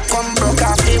it. Come broke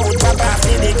off the wood, pop off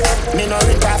the dick. Me no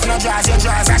rip off, no draws, your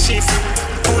draws a shift.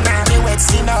 Who now me wet,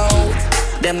 see now.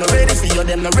 Them no ready for you,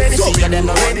 them no ready for you, them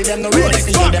no ready, them no ready for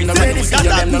you, them no ready for you,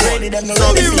 them no ready, them no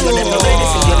ready for you, them no ready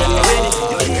for you, them no ready.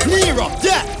 Nero,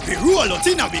 yeah, we roll out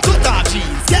in and we cut our jeans.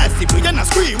 Yes, if we gonna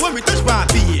scream when we touch my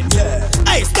beat. Yeah,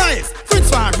 hey styles, friends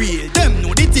for real. Them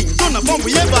know the thing, turn up when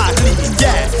we ever clean.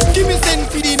 Yeah, give me send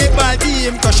for the Nepal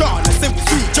team. Cause Sean and say we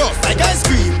sweet just like ice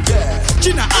cream. Yeah,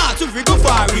 Gina art if we go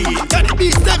for real. Got the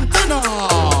beats them turn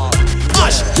on.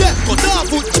 Ash, yeah, cut off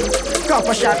foot.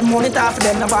 Couple shot, money top for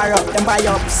them, no bar up, them buy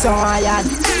up, so iron.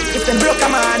 If them broke a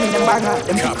man in them bang up,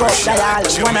 them pick up dial,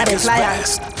 one of them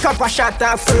flyers. Couple shot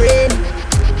off for rain,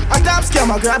 a top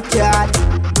scam a grab card.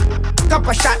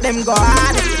 Couple shot them go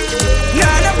hard.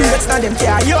 Nah, no breaks, now them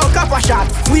care. Yo, couple shot,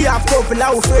 we have couple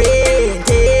of friends.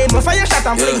 Hey, my fire shot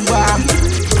and fling bomb.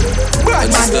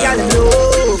 Bad man, they all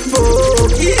low,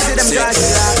 fuck, easy them guys.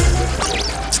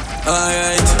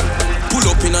 Alright. Pull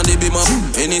up in a the beamer.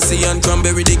 Hennessy and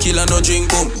cranberry, the killer no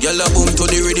drink boom. Gyal a boom to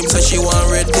the rhythm, say she want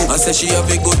red boom. I say she have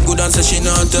a good and say she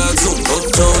not talk soon.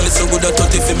 Uptown, listen good at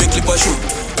 30 if me clip a shoot.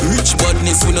 Rich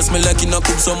badness, we no smell like in a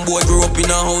coop. Some boy grew up in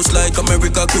a house like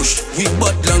America Kush. We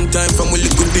bought long time from we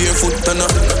little barefoot and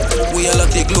we all a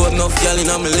take load enough gyal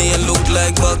in a lane. Look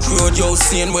like back road, yo,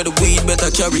 seeing where the weed better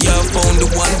carry. I found the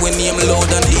one when name loud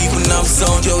and even have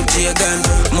sound. Yo, J-Gan,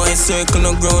 my circle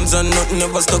no grounds and nothing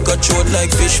ever stuck a throat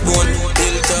like fishbone.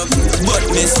 Hilltop,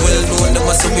 badness well known.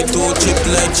 Never saw me toe chip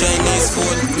like Chinese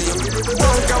food.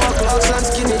 One cover clothes and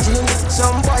skinny jeans.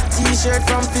 Some bad t-shirt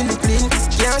from Philippines.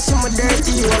 Can't see my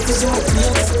dirty, you have to see my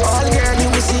clean. All girl you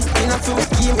will see, in a film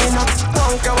scheme, in a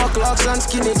punk our clocks and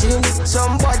skinny jeans.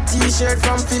 Some bad t-shirt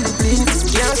from Philippines.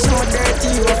 Can't see my dirty,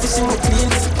 you have to see my clean.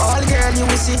 All girl you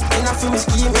will see, in a film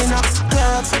scheme, in a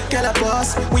clocks, girl a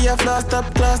boss. We have lost up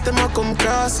class, them a come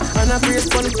cross. And a brace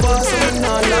for the boss, so me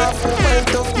not laugh. Well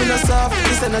tough, me not soft,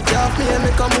 this ain't a job. Me and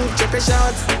me come move, check a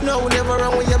shot. No, never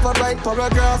wrong, we ever write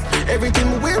paragraph. Everything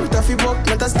we wear with a few buck,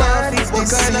 not a star. What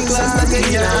kind of class that they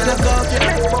get on a cup?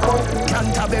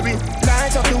 Canterbury,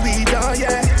 light up the weed, oh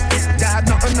yeah. Dad,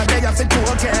 nothing no day off the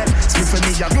coke, yeah. Smith for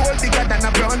me, a roll bigger than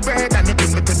a brown bread. And it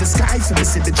bring me to the sky, sky for me,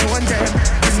 see the Joan them.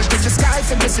 Bring me to the sky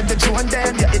for me, see the Joan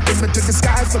them. Yeah, it bring me to the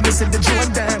sky for me, see the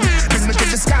Joan them. Bring me to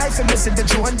the sky for me, see the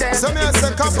Joan them. So me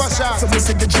say copper shot for me,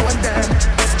 see the Joan them.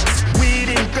 Weed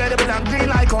incredible and green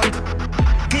like gold.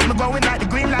 Keep me going like the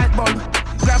green light bulb.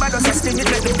 Grab a dust and sting it,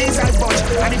 let the desire budge.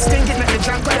 And if sting it, let the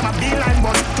drunk call them a beeline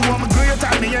buzz. To all my great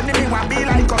and me enemy want be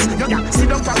like us. Yo, yeah, sit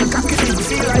down for the cocky, me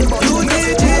feel like buzz. You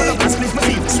need to hold up and split my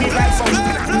feet, sweet like fun.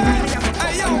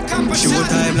 Show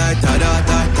time like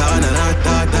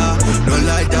ta-da-ta-ta-na-na-ta-ta. No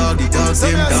like dog, the dog,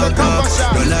 them dog.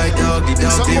 No like dog, the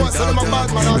dog, them dog. Some of my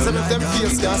bad man also with them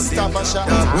face can stop a shot.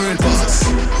 World boss.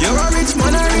 You're a rich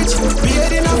man, a rich.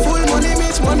 Paid in a full money,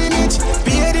 Mitch, money, Mitch.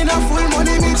 Paid in a full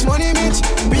money, Mitch, money, Mitch.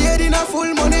 Paid in a full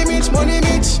money, Mitch, money,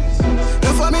 Mitch.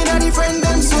 No for me, not the friend,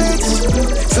 them switch.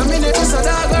 Some minute just a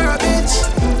dog or a bitch.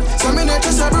 Some minute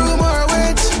just a broom or a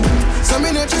witch. Some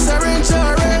minute just a wrench or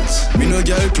a wrench. Me no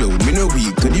girl cloud, me no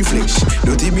weak to the flesh.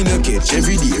 Dirty me no catch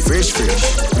every day, fresh.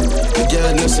 The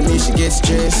girl loves me, she gets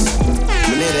stressed.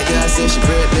 Me let the girl say she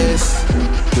breathless.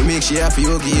 To make she happy,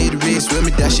 okay, the race. When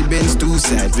me dash, she bends too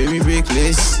sad, very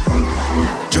reckless.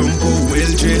 Jump out,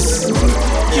 well dressed.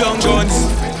 Young guns,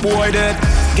 boy dead.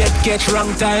 Get catch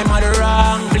wrong time at the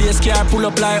wrong place. Car pull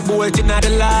up like bolt in at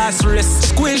the last race.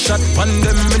 Squeeze shot on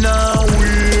them, me now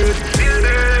wait.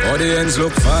 All the ends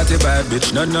look 45,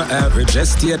 bitch, none no average.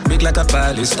 Estate big like a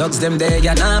palace, thugs them there,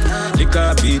 ya nap.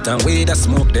 Liquor beat and way the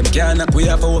smoke, them can't we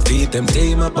have our feet, them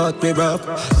tame up, but we rough.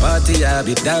 Party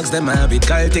habit, dogs them habit,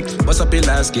 Celtic. Bust up in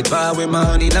last kid, bar with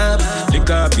money nap.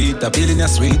 Liquor beat, a feeling a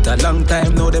sweet, a long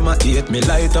time, now them a hate me,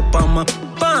 light up on my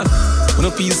bang. No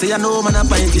peace say I know man a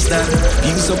pint is that.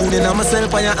 You so good in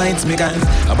myself and your hinds me can.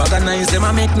 A bag of nice them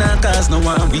a make no cause no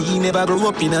one. We never grew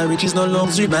up in a riches no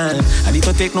luxury man. And if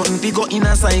you take nothing to go in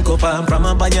a psychopath. From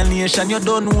a violation you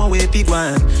don't know where to go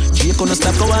on. Jake gonna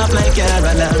stop go off like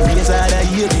Caroline. Raise all the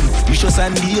hearing, vicious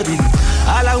and daring.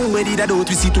 All I who did I do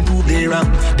to see to prove they wrong.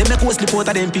 Them make us slip out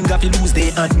of them finger fi lose their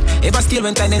hand. Ever still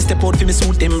when time step out fi me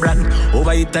suit them brand.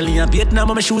 Over Italy and Vietnam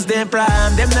my shoes them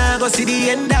prime. Them nah go see the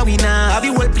end that we nah. Have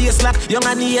you whole place like young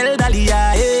and the elderly,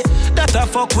 yeah. That a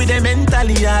fuck with them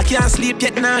mentally, yeah. Can't sleep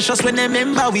yet nauseous when they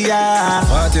remember we are.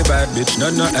 40 bad bitch,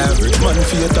 none no average. Man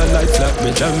fatal like flat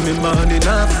bitch, and me money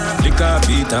now. Liquor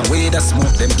beat and way the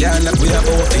smoke, them can't lock we have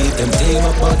our feet. Them tame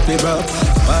up but we rough.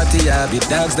 Party habit,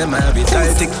 dogs them habit,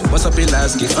 Celtic. What's up in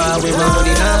last kid, far we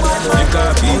money now.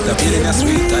 Liquor beat, a feeling a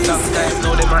sweet, a long time,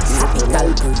 now them are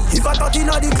if I touch in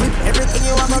all the clip, everything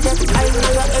you want to get. I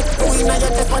know your head, two in your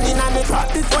chest, one in on the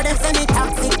crop. Before them send it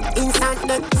toxic, instant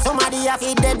death. Somebody have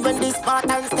it dead when this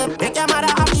Spartan step. Make your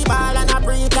mother happy ball and a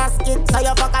pre-casket. So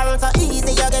you fuck around so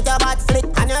easy, you get your butt flick.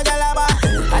 And you get a bar,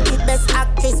 at the best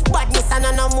actress. Badness and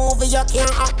on a movie, you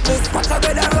can't act this. Watch your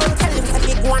brother around, tell him if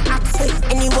you go and act sweet.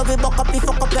 Anyway we buck up, you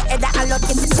fuck up your head and look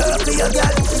it. Circle your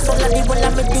girl, she's all of the one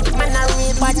of me dick. Man a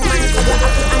real bad man, so you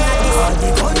happy and a this. All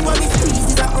the gun when we squeeze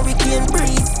is a hurricane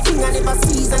breeze. King and never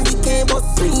sees and the cable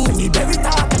swing. The very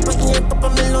top, but he ain't up a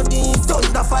melody.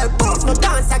 Thunder fire, boss, no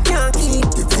dance I can't keep.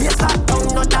 The place locked down,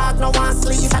 no dog, no one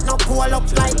sleep. That no cool up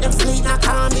like them sleep, not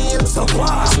calm in. So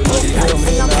what? This time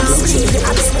me I can't sleep.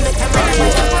 I live in the camera like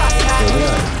a rock.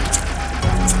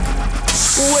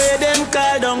 Where them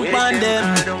call down on them.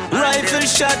 Rifle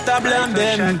shot a blam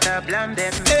them.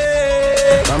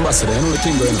 Hey. Ambassador, you know the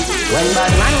thing going on. When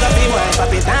bad man got be wipe up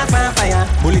it off on fire.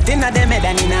 Bullet in a them head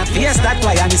and in a face that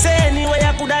wire. Me say anyway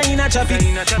I coulda in a traffic.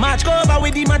 Match cover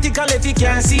with the matical if you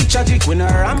can't see tragic. We no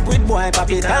ramp with boy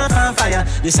pop it off on fire.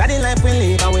 This is the life we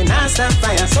live and we not stand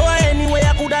fire. So anyway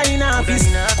I coulda in a office.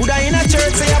 Coulda in a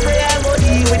church say a prayer go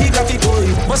deal with the graphic boy.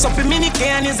 Bust up a mini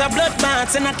can is a blood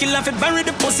bath. And I kill off it bury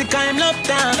the pussy cause him love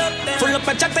down. Full up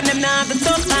a chat and them now the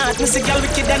top heart. Me say girl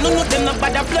wicked and none of them not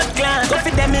bad a blood clan. Go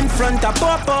for them in front of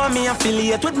Popo. Me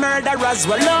affiliate with murderers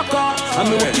well loco. And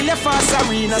me will kill you fast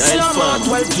arena slow mo.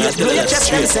 12 years blow your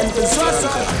chest them sentence so.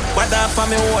 What up for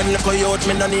me one look out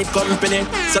me no need company.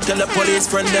 So tell the police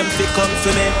friend them fi come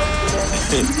for me.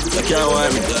 You can't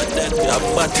want me you're a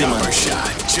batty man.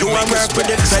 You a work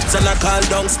with the feds and I call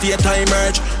down state I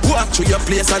emerge. Walk through your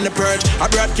place on the purge.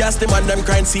 I broadcast them and them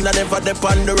crime scene and never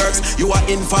depend the works. You are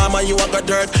informer, you are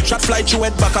got dirt. Shot fly through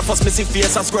head back, a first missing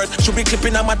face and squirt. Should be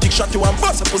clipping a matic shot you and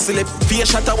bust a pussy lip. Face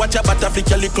shot a watch your butt,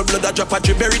 flick your little blood a drop a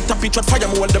drip. Bury top it, shot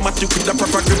fire, mold the matic with the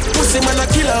proper grip. Pussy man a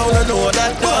killer, I don't know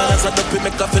that. As I dump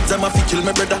make a fit, them a fi kill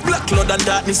me brother. Black cloud and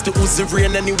darkness to ooze the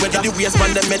rain any weather. The waist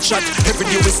man them head shot, every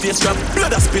day we stay strapped.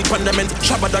 Blood a spill pandament,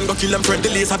 shabba done go kill them friend.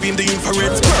 The laser beam the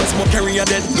infrared. Burn smoke carry a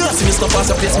dead. See me stop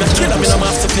as a place, me train I'm in a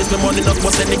masterpiece. Me money not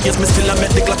bust any case, me still a make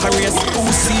the clock a race. Who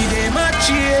see them a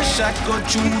chase, shot go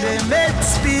through them head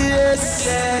space.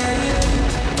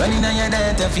 Running on your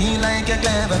data, feel like you're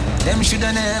clever. Them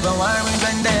shoulda never worry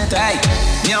vendetta. Hey,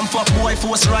 me and fuck boy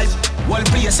force right. Whole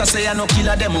place I say I no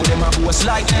killer them, how them a boss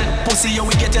like. Pussy you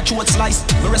we get your throat sliced.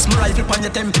 Me rest my rifle on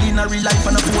your temple in a real life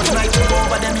and a fortnight. Go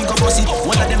over them, you go boss it.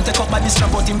 One of them take up by this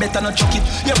strap, but him better not chuck it.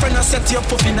 Your friend a set you up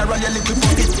for funeral, your little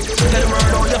pocket. Tell the world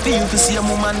how you feel to see a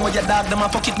woman where your dog them a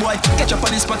pocket boy. Catch up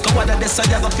on this spot, go out of this so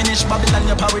you go finish. Babylon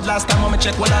you powered last time, I'ma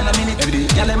check one on a minute. Every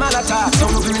day, y'all them all attack, so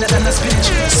we greener than the spinach.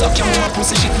 Suck your mama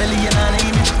pussy shit, belly and an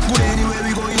image. Good anywhere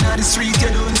we go in the street, you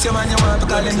don't see man you want to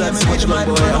call them name, me man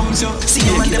around you. See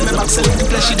you and them me back, so the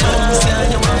flesh it down. See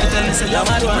and you want to tell me say you're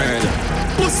mad one.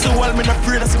 Pussy wall, me not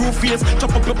afraid of screw face.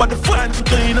 Chop up your body fine, put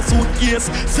her in a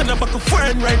suitcase. Send her back a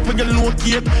fine right when you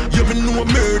locate. You me know a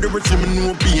murderer, you me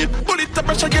know a beat. Bullet a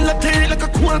brush, I get like tear like a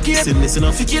cool cake. Listen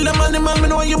up, if you kill a man, me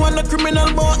know you want a criminal,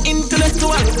 more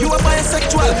intellectual. You a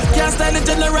bisexual, can't style a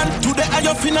general. Today I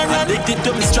your funeral. Addicted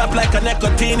to me strap like a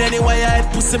nicotine. Anyway, I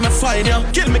pussy me fine, yeah.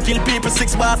 Kill me, kill people,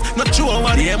 6 bars, not true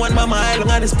one. The M1 mama, I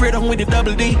long and spray down with the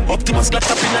double D. Optimus got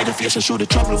up in your face and show the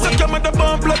trouble. Suck your mother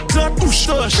bomb, blood clot, push.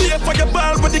 Shit for your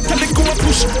ball, but the calico a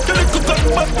push. Calico got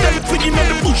back, tell it swinging on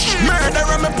the bush. Murder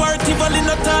on my party, volley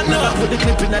not on now. Put the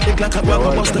clip in at the Glock, I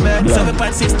walk bust the bag.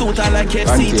 7.6 total like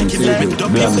KFC, chicken leg.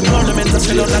 Double up the tournament, I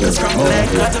sell out like a scrambled leg.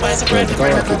 Got to buy some bread.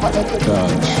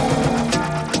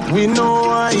 We know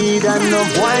I eat and no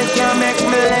boy can make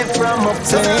me left from a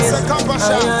place.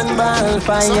 Iron ball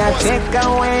fire, take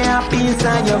away a piece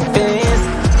of your face.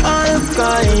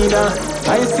 Al-Qaeda,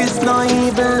 ISIS no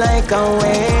evil like a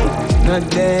way.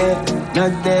 Not there,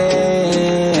 not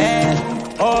there.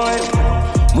 Oh.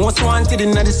 Most wanted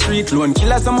in the street, lone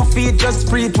killers on my feet, just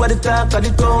free to the talk of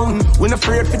the town. When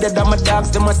afraid for the damn dogs,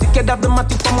 them a sick of them a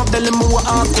tip from up the limo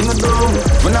walk in the door.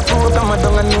 When I program a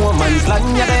down and no man's land,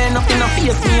 you there up in a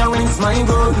face, me a rinse my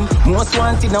gun. Most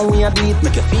wanted and we a beat,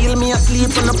 make you feel me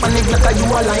asleep on a panic like a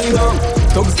you a lying down.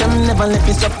 Thugs them never left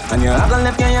you up, and you're gonna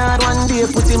left your yard one day,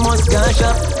 pussy must gash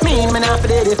up. Me not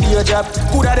for the for your job.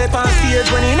 Coulda they on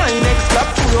stage when he nine next clap.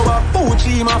 Through your back,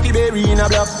 Pucci, ma fi bury in a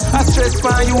block. I stress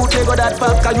for you, they go that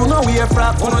pop. Cause you know we a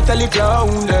frap, we no tell it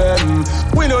clown them.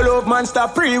 We no love man,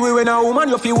 stop free. We win a woman,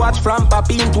 you fi watch from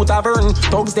papi into tavern.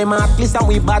 Thugs them at least and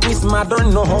we badness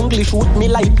modern. No hungry, shoot me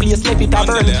like place, left it a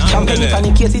burn. Champagne if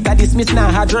any case it a dismiss, now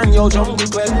nah, adjourn. Yo jungle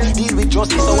 12, deal with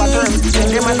justice our term.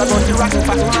 Send them at the dirty rotten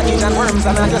fat money and worms.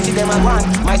 And I just see them at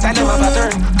one, my side them have a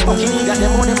turn. Fucking got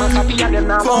them money, man, copy and them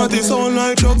now. 40 sound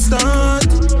like truck start.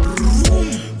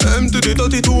 M to the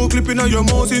 32 clipping on your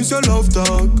mouth since your love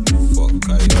talk. Fuck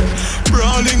I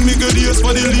brawling me good ears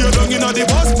for the lay down in the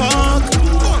bus park.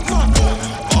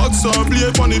 Hot star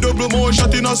play on the double more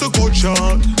shot in a cut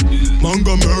shot. Man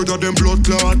go murder them blood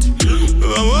clot.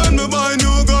 When me buy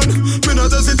new gun, me not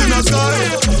test it in a sky.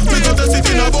 Me not test it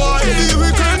in a boy. The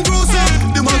weekend goes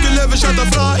up, the man can never shot a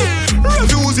fly.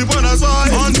 Refuse it on a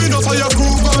side, and me no fire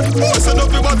crew gun. Who set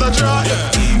up the butter try?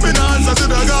 Me not answer to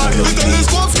the guy. Me tell his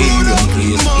squad screwed up.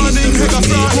 Morning take a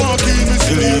fly, walk in, me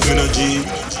still live in a Jeep.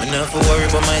 Me not for worry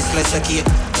about my slice of cake.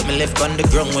 When me left on the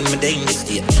ground when me day in the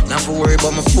state. Not for worry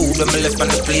about my food when me left on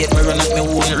the plate. Me run at me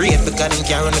own rate because them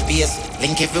can't run the pace.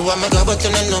 Link everywhere me go but you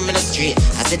don't know me the straight.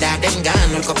 I said that them gone,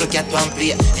 will couple cat one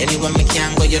play. Anywhere me can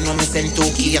go, you know me send 2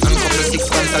 keys. And couple 6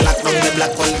 months I lock down the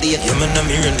black all day. You me know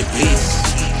me in the place,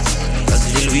 cause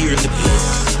still we're in the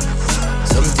place.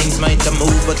 Some things might have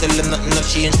moved, but tell them nothing not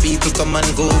change. People come and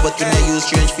go, but when I use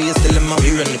strange face, tell them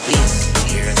we're in the place.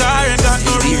 Tired got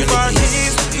no room for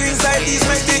keys. Inside these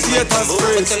make the haters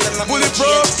praise.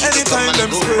 Bulletproof anytime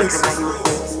them stress.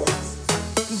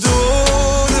 Do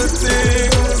the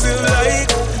things you like.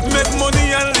 Make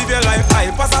money and live your life high.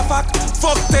 Pass a fact.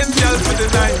 Fuck 10 girls for the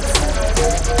night.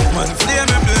 Man, flame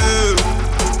me blue.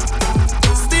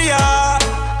 Steer.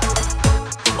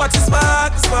 Watch it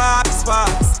spark, spark,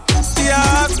 sparks.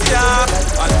 Steer, steer.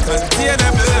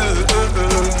 Uncontainable.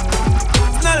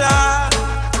 Snella.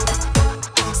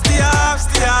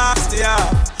 Steer.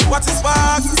 What is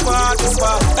spark?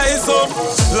 Hey, so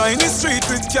line the street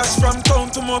with cash from town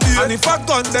to mobile. And if I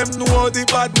gun them, know the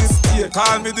badness here.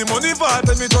 Call me the money vault,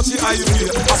 tell me touch the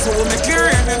highway. I saw me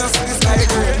clearing, me no see this like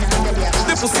rain.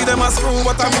 The pussy them a screw,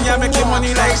 but I mean I making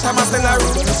money like I'm a stellar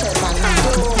room.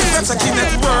 You're checking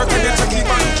network and you're checking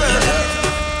bank.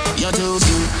 You're too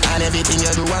cute, and everything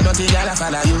you do, I don't think I'll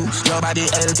follow you. Your body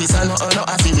healthy, so no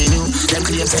I feel with you. Them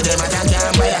claims say them I can't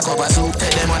buy a cup of soup.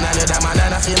 Tell them one another man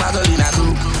and I feel my girl in a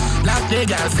group. Black the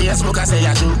girl Facebook, I say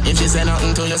you true. If she say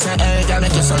nothing to you, say hey, girl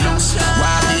make you so loose.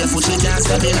 Walk barefoot, she can't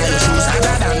step in your shoes. I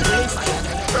got them great fire.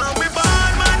 From me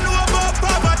bad man know about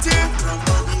poverty.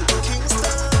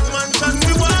 Mansion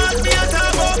we want me a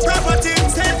talk about property.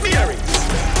 St. Mary.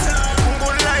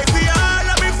 Good life we all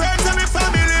of me friends and me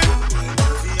family.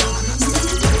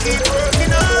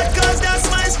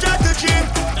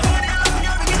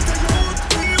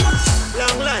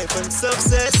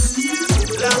 success.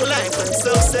 Long life and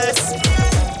success.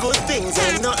 Good things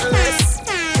and nothing less.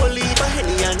 Only by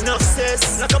Henny and enough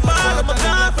cess. Like a ball of my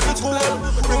God for the goal.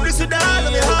 Do this with all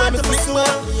of your heart and my soul.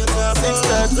 Six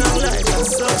times long life and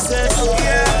success.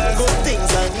 Yeah, good things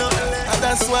and nothing less. And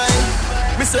that's why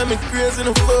me say me crazy in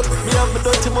the fuck. Me have my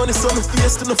dirty money so me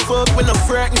face to the fuck. When I'm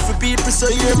frightened for beat, so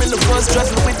you hear me in the bus.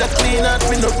 Driving with that clean out,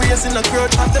 me no raising a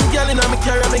grudge. Have them gal in on me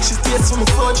carry, make she taste for me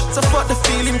fudge. So fuck the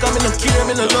feeling, got me no care,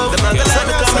 me no love. The man that let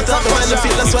me come and talk behind the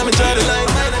feel, that's why me draw the line.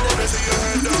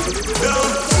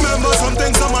 Remember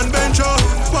something, some man bench up.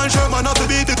 One shot man have to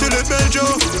beat it till it melt you.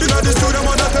 Inna the studio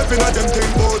man a tapping at them thing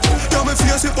bout. Yeah me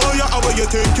face it boy, how you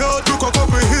think you? Took a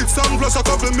couple hits and plus a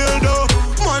couple mil though.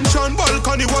 Mansion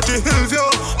balcony watch the hills yo.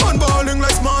 Man balling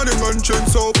like morning mansion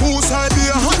so. Poolside be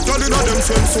a hot girl inna them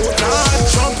sense so. Nah,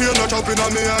 champion a chopping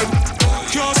on me head.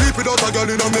 Can't sleep without a girl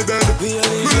inna me bed.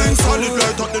 Me link solid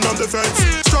like nothing on the fence.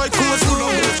 Strike course full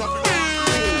on me shopping.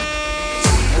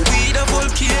 We the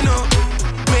volcano.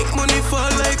 Make money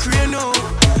fall like rain now.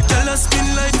 Tell us spin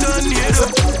like tornado.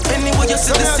 Anyway you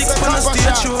see the six on a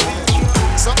stage show.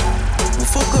 We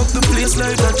fuck up the place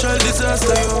like natural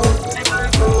disaster yo.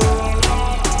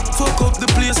 Fuck up the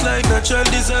place like natural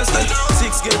disaster.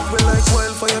 Six get well like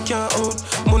wildfire can't out.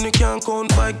 Money can't count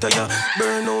bike tire.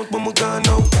 Burn out but me gone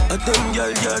out. A them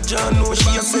girl yeah John know she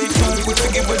a say too. We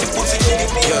forgive her the pussy she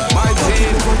give me yeah. My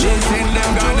team, they send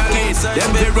them gonna lead.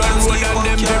 Them they run road and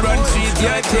them they run street.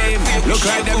 Yeah team, look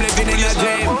like them living in a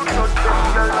dream.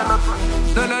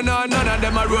 No, none of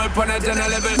them are roll on a general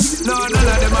level. No, none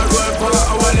of them are roll on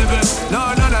our level.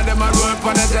 No, none of them are roll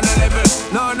on a general level.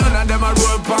 No, none of them are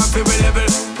roll on people level.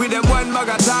 With them one bag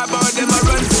of talk about them a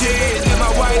run street. Them a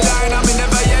white line and me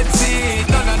never yet see.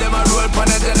 None of them are roll on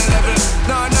a general level.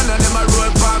 No, none of them are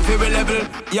roll on people level.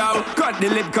 Yo, cut the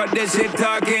lip, cut the shit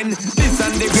talking. This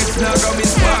and the grits now got me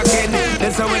sparking.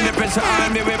 That's how when the pressure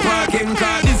on me we parking.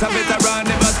 Cause this a veteran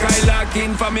never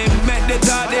skylocking. For me, make the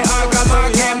thought the hawk and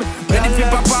mark him. Ready to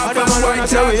pop off and white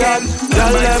talking.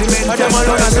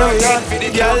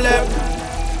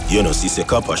 You know, see, say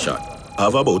copper shot.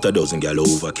 Have about a dozen gal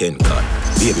over Ken cut.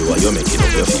 Baby, why you making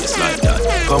up your face like that?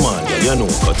 Come on, girl, you know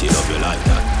cut it up you like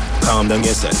that. Calm down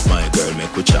yourself, my girl,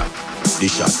 make we chat.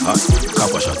 This shot hot,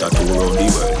 copper shot a two round the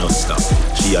world non-stop.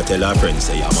 She a tell her friends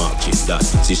say I'm mark chip that.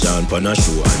 See Sean pan a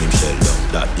show and him shell down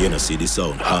that. You know see the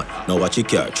sound hot. Now watch you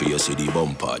car through you see the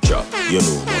bumper drop. You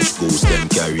know much goose them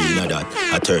carry in a that.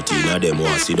 A 13 of them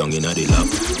want sit down in a the lap.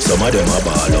 Some of them a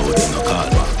ball out they no call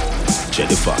back. Check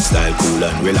the fox style cool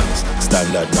and relax.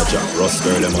 Standard no jack, Ross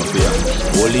girl them a fear.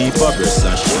 Holy heap of breasts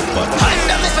and shit but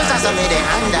Honda me for some of the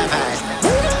Honda vibe.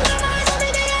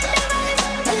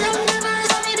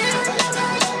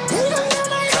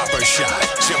 Shot,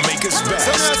 Jamaica's best.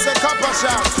 So that's a copper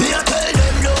shot. Me a tell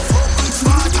them no fuck with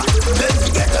smarter. Them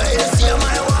forget the AC of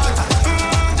my water.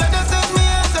 Just set me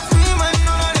as a free man.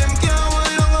 None of them can't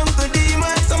hold long up to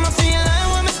demon. So me feel like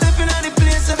when me stepping out the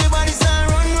place, everybody start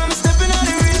run. When me stepping out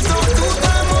the race, so 2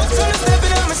 times out, so me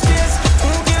stepping out my space. Who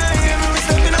can't hear me? Me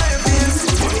stepping out your face.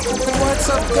 What's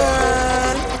up,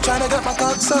 girl? Tryna get my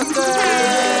cocks up, girl.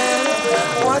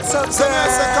 What's up, So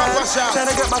that's a copper shot.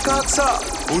 Tryna get my cocks up.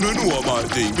 Who don't know my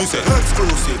thing? Me say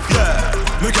exclusive, yeah.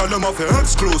 Me call them off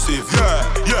exclusive, yeah.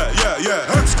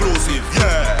 Exclusive,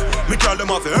 yeah. Me call them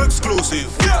off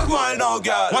exclusive. Yeah, why now,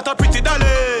 girl? What a pretty dolly,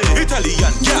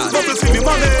 Italian girl. Bubble for me,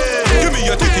 mommy. Give me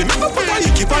your titty, me put a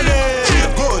hickey on it.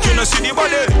 Shape good, you know see the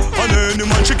body. And any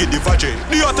man she get the vaggie.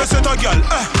 The hottest set a girl,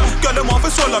 girl them off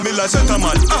a soul and me like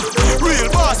sentiment.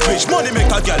 Real boss bitch, money make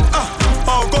a girl,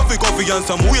 Oh, coffee and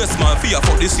some waste man. Fear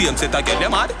for the same set a girl,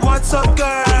 them mad. What's up,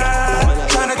 girl?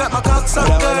 Tryna get my cocks up,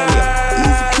 girl.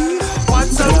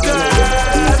 What's up, girl?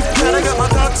 Tryna get my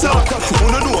cocks up.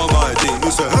 Wanna know my thing?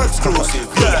 You say exclusive,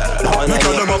 yeah. Me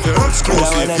call them off the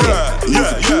exclusive, yeah.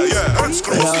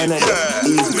 Exclusive, yeah.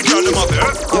 Me call them off the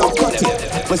exclusive. Yo, cut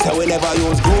it. But say we never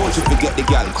use gold if we get the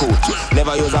gal coach.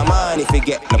 Never use a man if we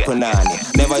get the punani.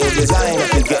 Never use design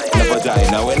if we get the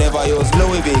vagina. We never use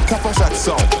Louis V, copper shot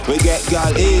song. We get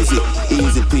gal easy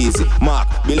peasy. Mark,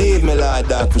 believe me like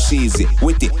that for cheesy.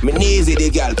 With it, me easy the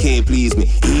gal can't please me.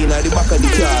 Inna the back of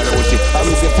the car, oh shit. I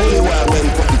mean say fully well when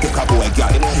put it to a boy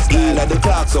gal. Inna the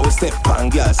clock so we step on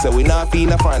gal. So we not feel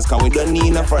no friends, cause we don't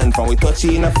need a friend. From we touch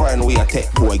in a friend, we a tech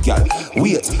boy gal.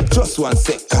 Wait, just 1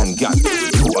 second gal.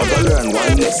 You are gonna learn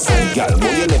one lesson gal.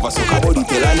 But you never suck a body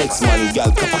tell an ex-man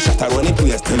gal. Copper shot a running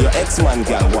place, tell your ex-man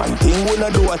gal. One thing we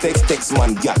not do a text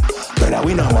man gal. Brother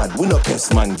we not mad, we not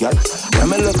pest man gal. When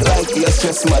me look like the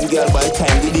stress man gal. By the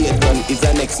time the date done is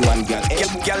the next man gal.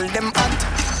 Gal them hot,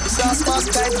 it's all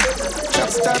fast type. Trap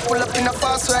star pull up in a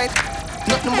fast ride.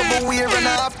 Nothing but weird and a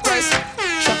half price.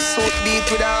 Tracksuit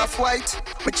beat with half-white.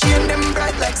 My chain them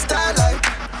bright like starlight.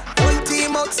 Whole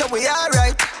team out so we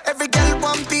alright. Every girl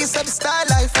one piece of the star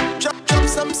life. Drop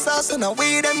some sauce and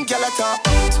away them girl at top.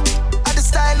 At the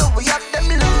style of we have them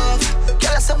love.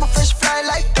 Girl I say my fresh fly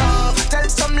like dove. Tell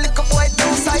some little boy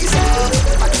don't size up.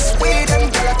 I just way them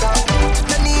girl at top.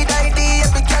 No need ID,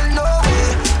 every girl know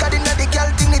way. Got in the girl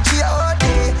thing the G all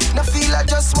day. No feel like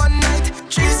just one night.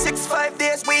 365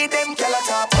 days, we them girl at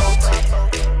top.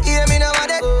 Hear me now,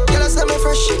 what it? Girl I say me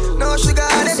fresh, no sugar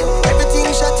on it.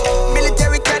 Everything shot,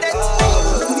 military cadet.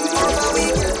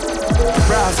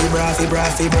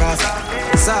 Braffy.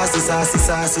 Saucy.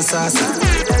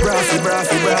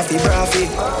 Braffy.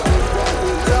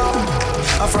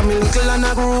 I'm from a little and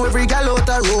I grew every gal out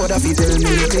the road. I feel tell me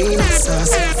the clean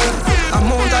saucy.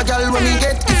 Amount of gal when me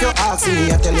get, if you ask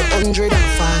me, I tell you 140.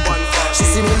 She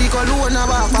see me lick alone and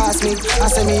walk past me. I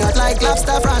say me hot like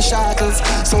lobster from shackles.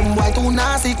 Some boy too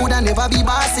nasty, coulda never be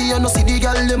bossy. You know see the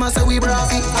girl, them a say we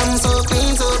braffy. I'm so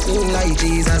clean like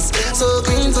Jesus. So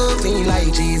clean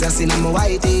like Jesus. In my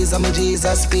whiteies, I'm a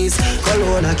Jesus piece.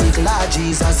 Cologne a kick like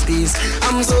Jesus piece.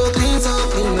 I'm so clean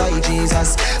like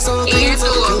Jesus. So clean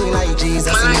like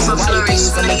Jesus. In my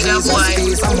whiteies, I'm a Jesus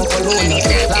piece. I'm a cologne a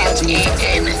kick like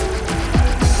Jesus.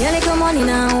 You little money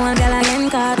now, one girl again,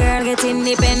 car girl get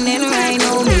independent right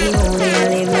now. Me know me I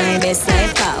live my best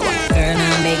life, car girl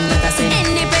now beg me to say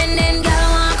independent girl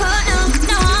walk out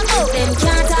now, walk out, them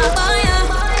can't talk about ya.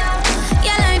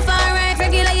 Your life alright,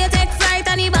 regular you take flight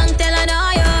and the bank tell her no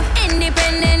ya.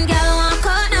 Independent girl walk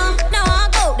out now,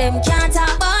 walk out, them can't talk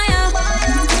about ya.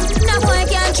 No boy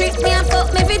can't trick me and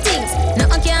fuck me for things,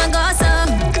 nothing can go so.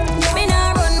 Me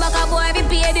nah run back a boy fi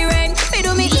pay the rent, fi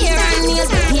do me ear and nails,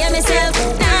 fi pay myself.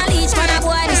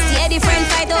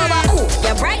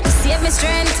 Bright to save me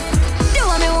strength. Do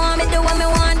what me want, do.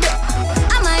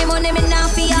 I'm my money, me now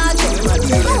fi argue.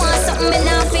 I want something, me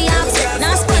now fi ask.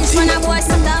 Now sponge for a boy,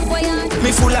 some damn boy.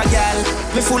 Me full of gal,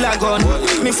 me full of gun.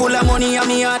 Me full of money and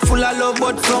me heart full of love.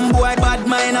 But from boy bad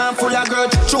mind and full of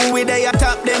grudge. True we they a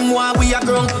top them one we a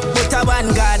grown. But a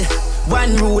one God,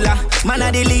 one ruler. Man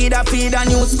a the leader, feed a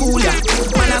new schooler.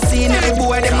 Man a seen every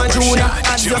boy them a Judah.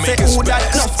 As you say who that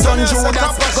club son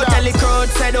Judas. Go tell the crowd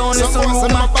say don't listen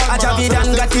rumor. A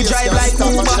Javidan got to drive like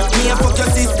Uber. Me a fuck your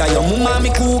sister, your mama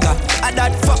me cougar. A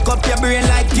that fuck up your brain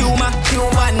like tumor. You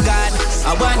one God,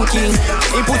 a one king.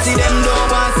 He pussy them don't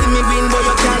want see me win, but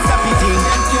you can't stop it.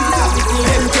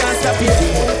 Them can't stop it.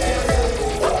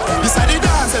 This a the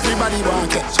dance everybody want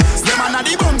catch. Them and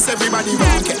the bumps everybody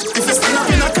want catch. If you stand up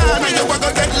in a corner you a go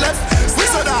get left. We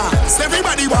so dance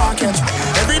everybody want catch.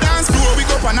 Every dance floor we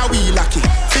go on a wheel lucky.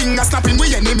 Finger snapping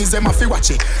with enemies them a fi watch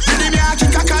it. Rhythm ya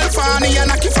kick a California and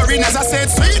a kiffering as I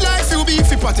said. Sweet life you be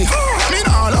fi party. Me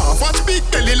nah laugh watch big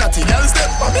belly Latin. Girl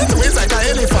step up into ways like a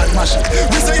elephant machine.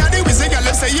 We say ya the we say girl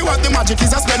let's say you have the magic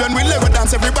is a spell when we live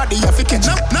dance everybody you fi catch.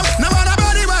 No man a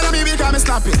body man a me because me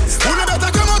snapping. Who no better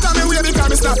come out and me way because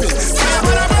me snapping. Fire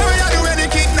man a boy ya do any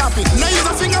kidnapping. Now use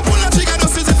a finger pull a trigger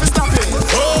just as if we stopping.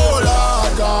 Oh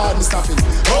Lord God me snapping.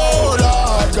 Oh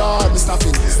Lord God me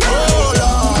snapping. Oh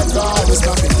Lord God me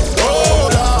snapping. Oh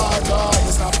Lord God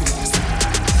me snapping.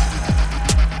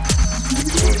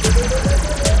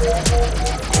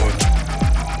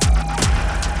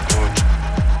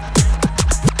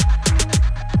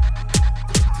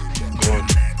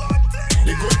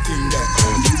 The good thing there.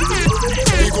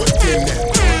 The good thing there.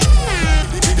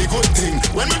 The good thing.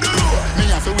 When we do, me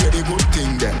have to wear the good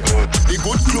thing there. The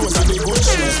good clothes and the good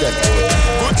shoes there.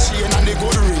 Good chain and the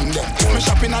good ring there. Me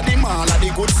shopping at the mall at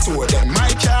the good store them. My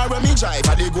car when me drive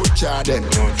at the good car them.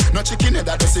 No chicken head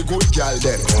that does a good girl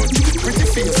them. Pretty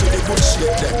face with the good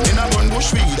shape them. In a bun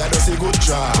bush weed that does a good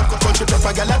job. Country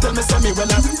pepper girl tell me say me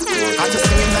well up. I just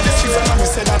sing in the streets and me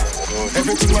say that.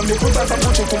 Everything when me put out a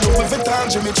Gucci to Louis Vuitton,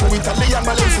 Jimmy Choo, Italy and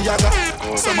Balenciaga.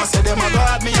 Some a say them a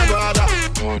god, me a god.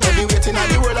 Every waiting at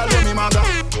the world I love me mother.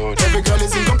 Every girl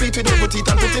is incomplete with her teeth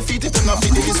and pretty feet. It is not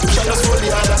fit, it is push and just roll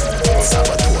the other.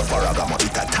 Salvatore Ferragamo,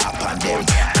 it a tap on them.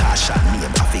 Tasha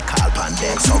name, I fi call on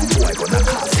them. Some boy gonna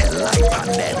cartel like on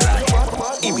them.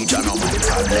 Image on my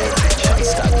tablet. Shy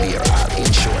stag beer, I'll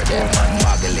insure them.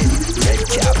 Muggling, red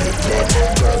carpet them.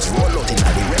 Girls roll out in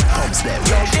the red pumps them.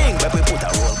 Ding, where we put a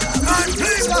roll card.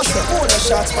 All the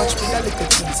shots match with a little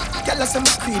tease. Girl, I say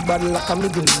my creed bad like a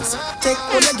Middle East. Take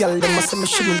all the girl, them I say me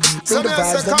shouldn't be. Bring the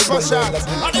vibes that the boy will.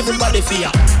 And everybody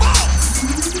fear.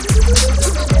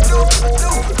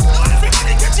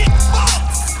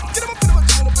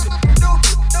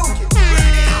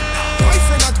 My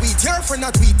friend not weed, your friend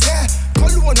not weed, yeah.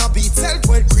 Cologne a beat,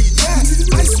 self-well creed,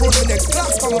 yeah. Ice road the next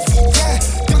glass for my feet, yeah.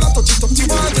 Girl, I touch it up, you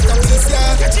want it a piece,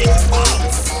 yeah.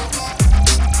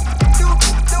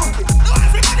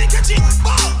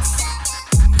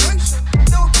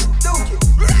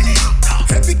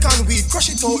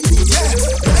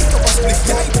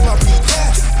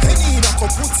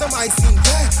 some ice in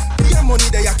there. Pay money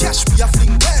there, you cash we a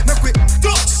fling there. Make we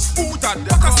touch. Put that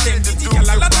the constant.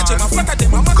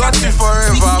 Got it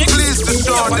forever. Please to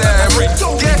show them.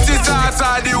 Get it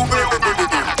outside the way.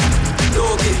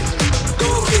 Doge,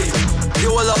 doge.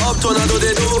 You all are up to do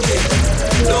the doge.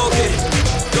 Doge,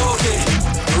 doge.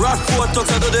 Rock for talks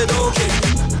do the doge.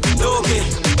 Doge,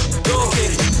 doge.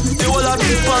 You all are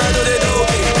big fan do the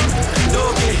doge.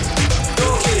 Doge,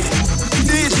 doge.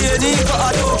 DJ Nico a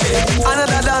doge.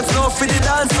 Another dance now for the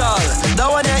dance hall. That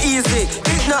one is easy,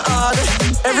 it's not hard.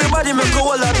 Everybody make a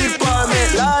whole a big party.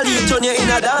 Lali turn you in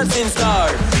a dancing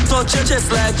star. Touch your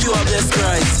chest like you are blessed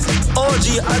Christ.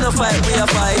 OG, I no fight, we a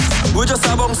fight. We just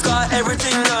a bounce car,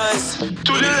 everything nice.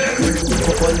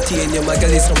 Fuck one teen, yeah, my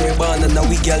girl is from we born and now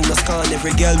we girl no scan.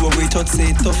 Every girl when we touch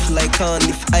say tough like can.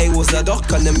 If I was a duck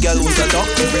and them girl was a duck,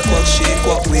 every quack shake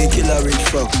what we kill a rich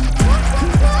frog.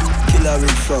 Kill a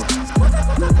rich frog.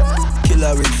 Kill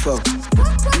a rich frog.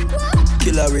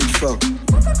 Kill a rich frog.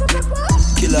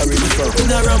 Kill a rich frog. In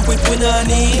a ramp with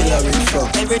Punani. Kill a rich frog.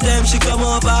 Every time she come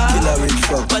over. Kill a rich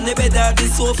frog. On the bed of the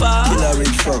sofa. Kill a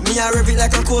rich frog. Me a rev it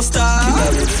like a coaster. Kill a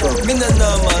rich frog. Me not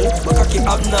normal, my cocky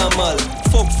abnormal.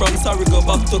 Fuck from sorry go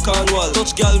back to Cornwall.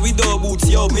 Touch girl without boots,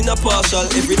 yo, me not partial.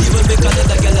 Every day when make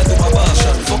another girl I do my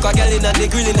partial. Fuck a girl in a the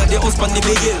grill in a the house pan the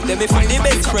big hill. Then me find the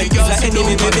best friend, is a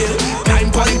enemy me bill. Time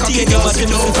pan the cocky girl sit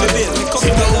down for bill. Me cocky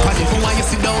girl pan it, who want you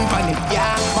sit down pan it?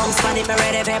 Yeah, bounce pan it, me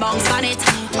ready for bounce pan it.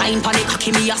 Wine pan the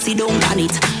cocky, me a sit down pan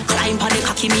it. Climb pan the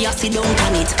cocky, me a sit down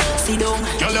pan it. Sit down.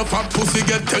 Girl your fat pussy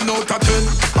get 10 out of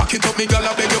 10. Back it up me girl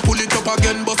I beg you pull it up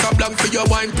again. Bust a blank for your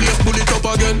wine place, pull it up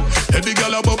again. Every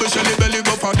girl a bubble shelly belly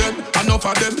go for them. Enough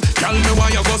of them, girl me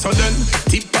why you go so then.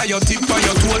 Tip by your toe,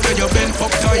 then you bend.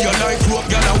 Fuck tie your like rope,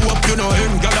 girl I hope you know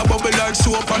him. Girl a bubble like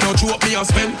soap and no drop me a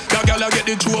spend. That girl a get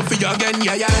the trophy again,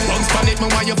 yeah. Bounce pan it,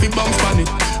 me why you fi bounce pan it.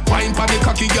 Wine pan the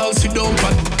cocky girl, sit down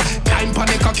pan it. Climb pan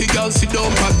the cocky girl, sit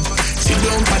down pan it. Sit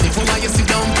down pan it, why you sit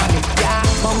down pan it? Yeah,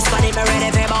 bounce pan it, me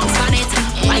ready for bounce pan it.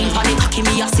 Wine pan the cocky,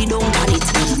 me a sit down pan it.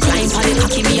 Climb pan the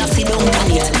cocky, me a sit down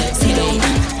pan it. Sit down.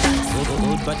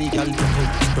 Good body girl,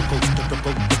 broke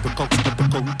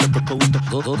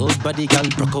Good body girl,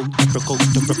 broke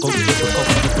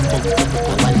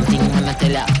One thing I'ma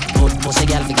tell ya, good pussy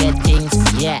girl forget things,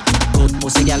 yeah. Good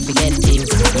pussy girl forget things,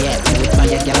 yeah. We buy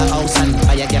a girl a house and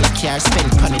buy a girl a car,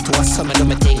 spend money to a summer do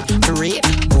me thing. For real,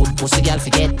 good pussy girl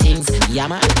forget things, yeah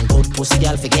man. Good pussy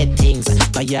girl forget things.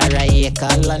 Buy her a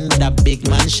acre land with a big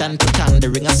mansion, put on the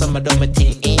ring of summer do me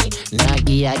thing, eh. Nah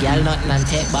give a girl nothing and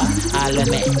take back. All when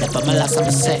me step on my last of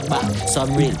a setback.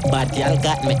 Some real bad girl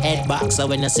got me head back. So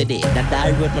when you see the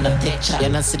dark road when I take shot, you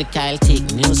not see the Kyle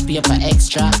take newspaper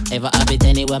extra. Ever have it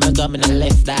anywhere me go, me no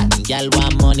left that. Girl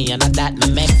want money and that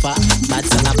me make for. Bad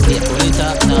son I play, pull it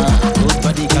up now. Good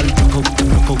body girl,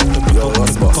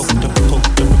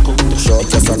 short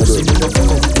just on the road.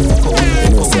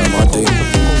 You know say I'm thing.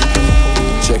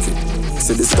 Check it.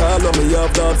 See the style of me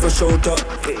have that for shouter.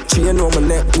 Chain on my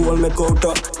neck, hold me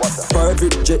counter.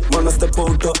 Private jet, man I step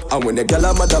out. And when the girl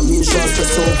a mad at me, she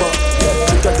stress over.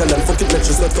 Trick a girl and fuck it, make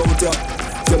she set out ya.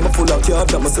 Get me full of card,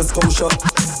 that me say scotia.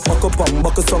 Back up and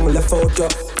back a song left out ya.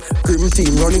 Grim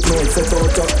team running now set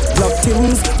out ya. Black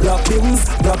teams, black beams,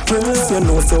 black prints. You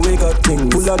know so we got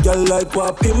things. Full of girl like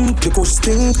what pimp. The kush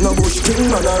stink, no bush king.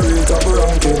 Man I rate up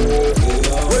ranking.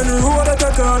 When the road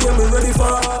attack on, yeah me ready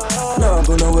for. Now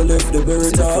gonna we left the very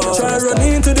top. Try run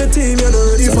into the team, you're not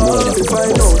ready for. If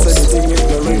I know so the thing is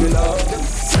not regular.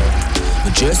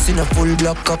 Dressed in a full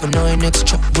black up and 9X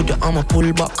chop with the armor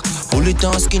pull back. Bullet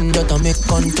on skin that I make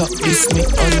contact. This me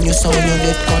on you sound your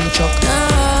dead contract.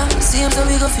 Nah, same so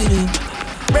we go feel it.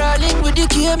 Brawling with the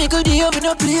key, me go the oven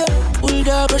a play. Pull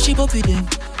the brush it up with them.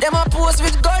 Them a pose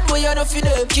with gun, boy you no feel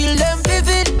them. Kill them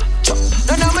vivid. Chop.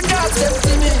 None of my dogs them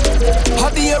see me.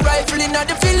 Hobby a rifle in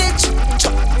the village.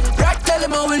 Chop. Right tell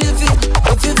them how we live it.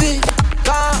 Vivid.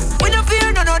 We no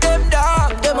fear none of them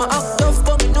dog. Them a act tough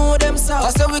but me know them soft. I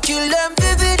say we kill them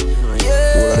vivid.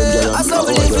 Yeah, I saw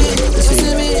we live it. You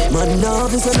see me? Man, now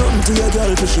if say nothing to your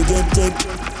girl, cause she get thick.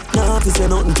 Now if say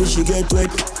nothing till she get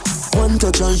wet. One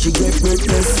touch and she get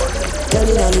breathless. Girl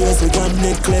in a lace with a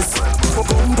necklace.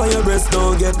 Come by your breast,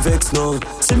 don't get vexed now.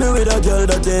 See me with a girl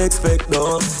that they expect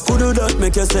now. Who do that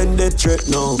make you send that threat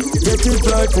now? Get it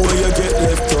right before you get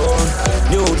left on.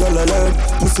 New girl alert.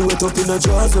 Pussy wet up in a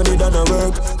drawers when it done a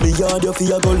work. Me yard you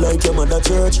feel go like your mother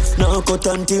church. Now cut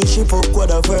until she fuck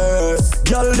with a verse.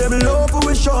 Girl them love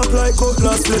we sharp like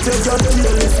cutlass. Let your girl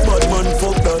feel this bad man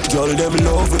fuck that. Girl them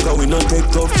love because we not take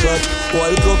tough shot.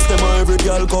 While crooks them every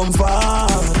girl come far.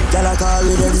 Girl I call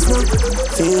with them snap.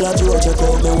 Feel that you check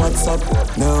out me WhatsApp.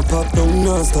 Now pop down,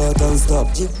 now start and stop.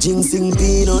 Jinxing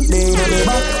peanut day in my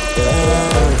back.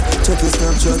 Yeah, check your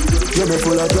Snapchat. Yeah, me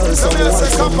full of girls, some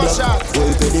white, some black.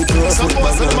 Well, to the club, foot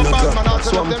banana crack.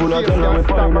 Swam full of girls, me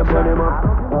find up on them up.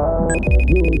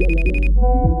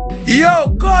 Yo,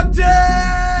 got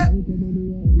it!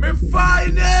 Me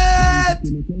find it!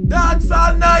 That's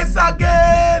all nice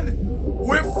again!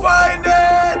 We find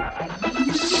it!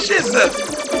 Shizzle!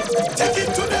 Take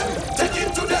it to them, take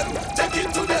it to them, take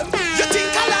it to them. You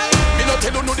think I lie? Me no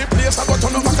tell you no the place, I go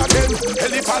turn up back again.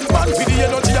 Elephant man with the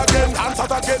energy again. Dance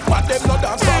out again, but them no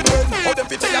dance from when. How them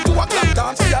fit you to a club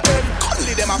dance for your end.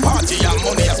 Only them a party and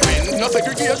money a spend. No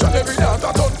segregation, every dance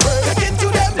a turn friend. Take it to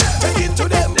them, take it to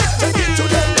them, take it to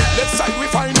them. Let's side we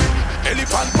find it.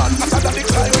 Elephant man, after that they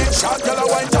climb it. Short girl a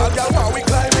wine, tall girl while we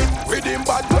climb it. Rhythm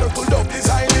bad, purple dub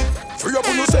design it. Free up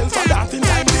on yourself and dancing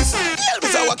time this.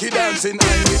 It's a wacky dancing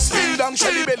Irish. Spin down,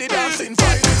 shelly belly dancing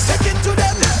finest. Take it to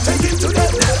them, take it to them,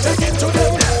 take it to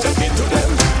them, take it to them.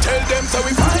 Tell them so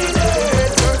we find it.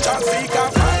 Search and seek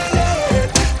and find it.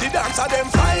 The dancer them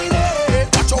find it.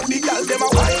 Watch out the girl them a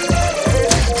wine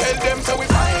it. Tell them so we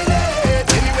find it.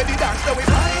 Anyway the dance so we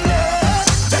find it.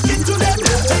 Take it to them,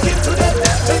 take it to them,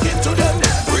 take it to them.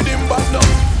 Rhythm bad now.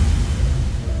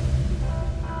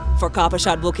 For Copper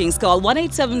Shot bookings, call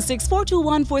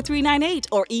 1-876-421-4398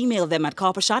 or email them at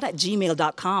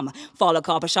coppershot@gmail.com. Follow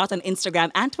Copper Shot on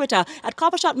Instagram and Twitter at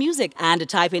Copper Shot Music and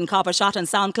type in Copper Shot on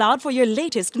SoundCloud for your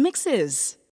latest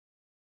mixes.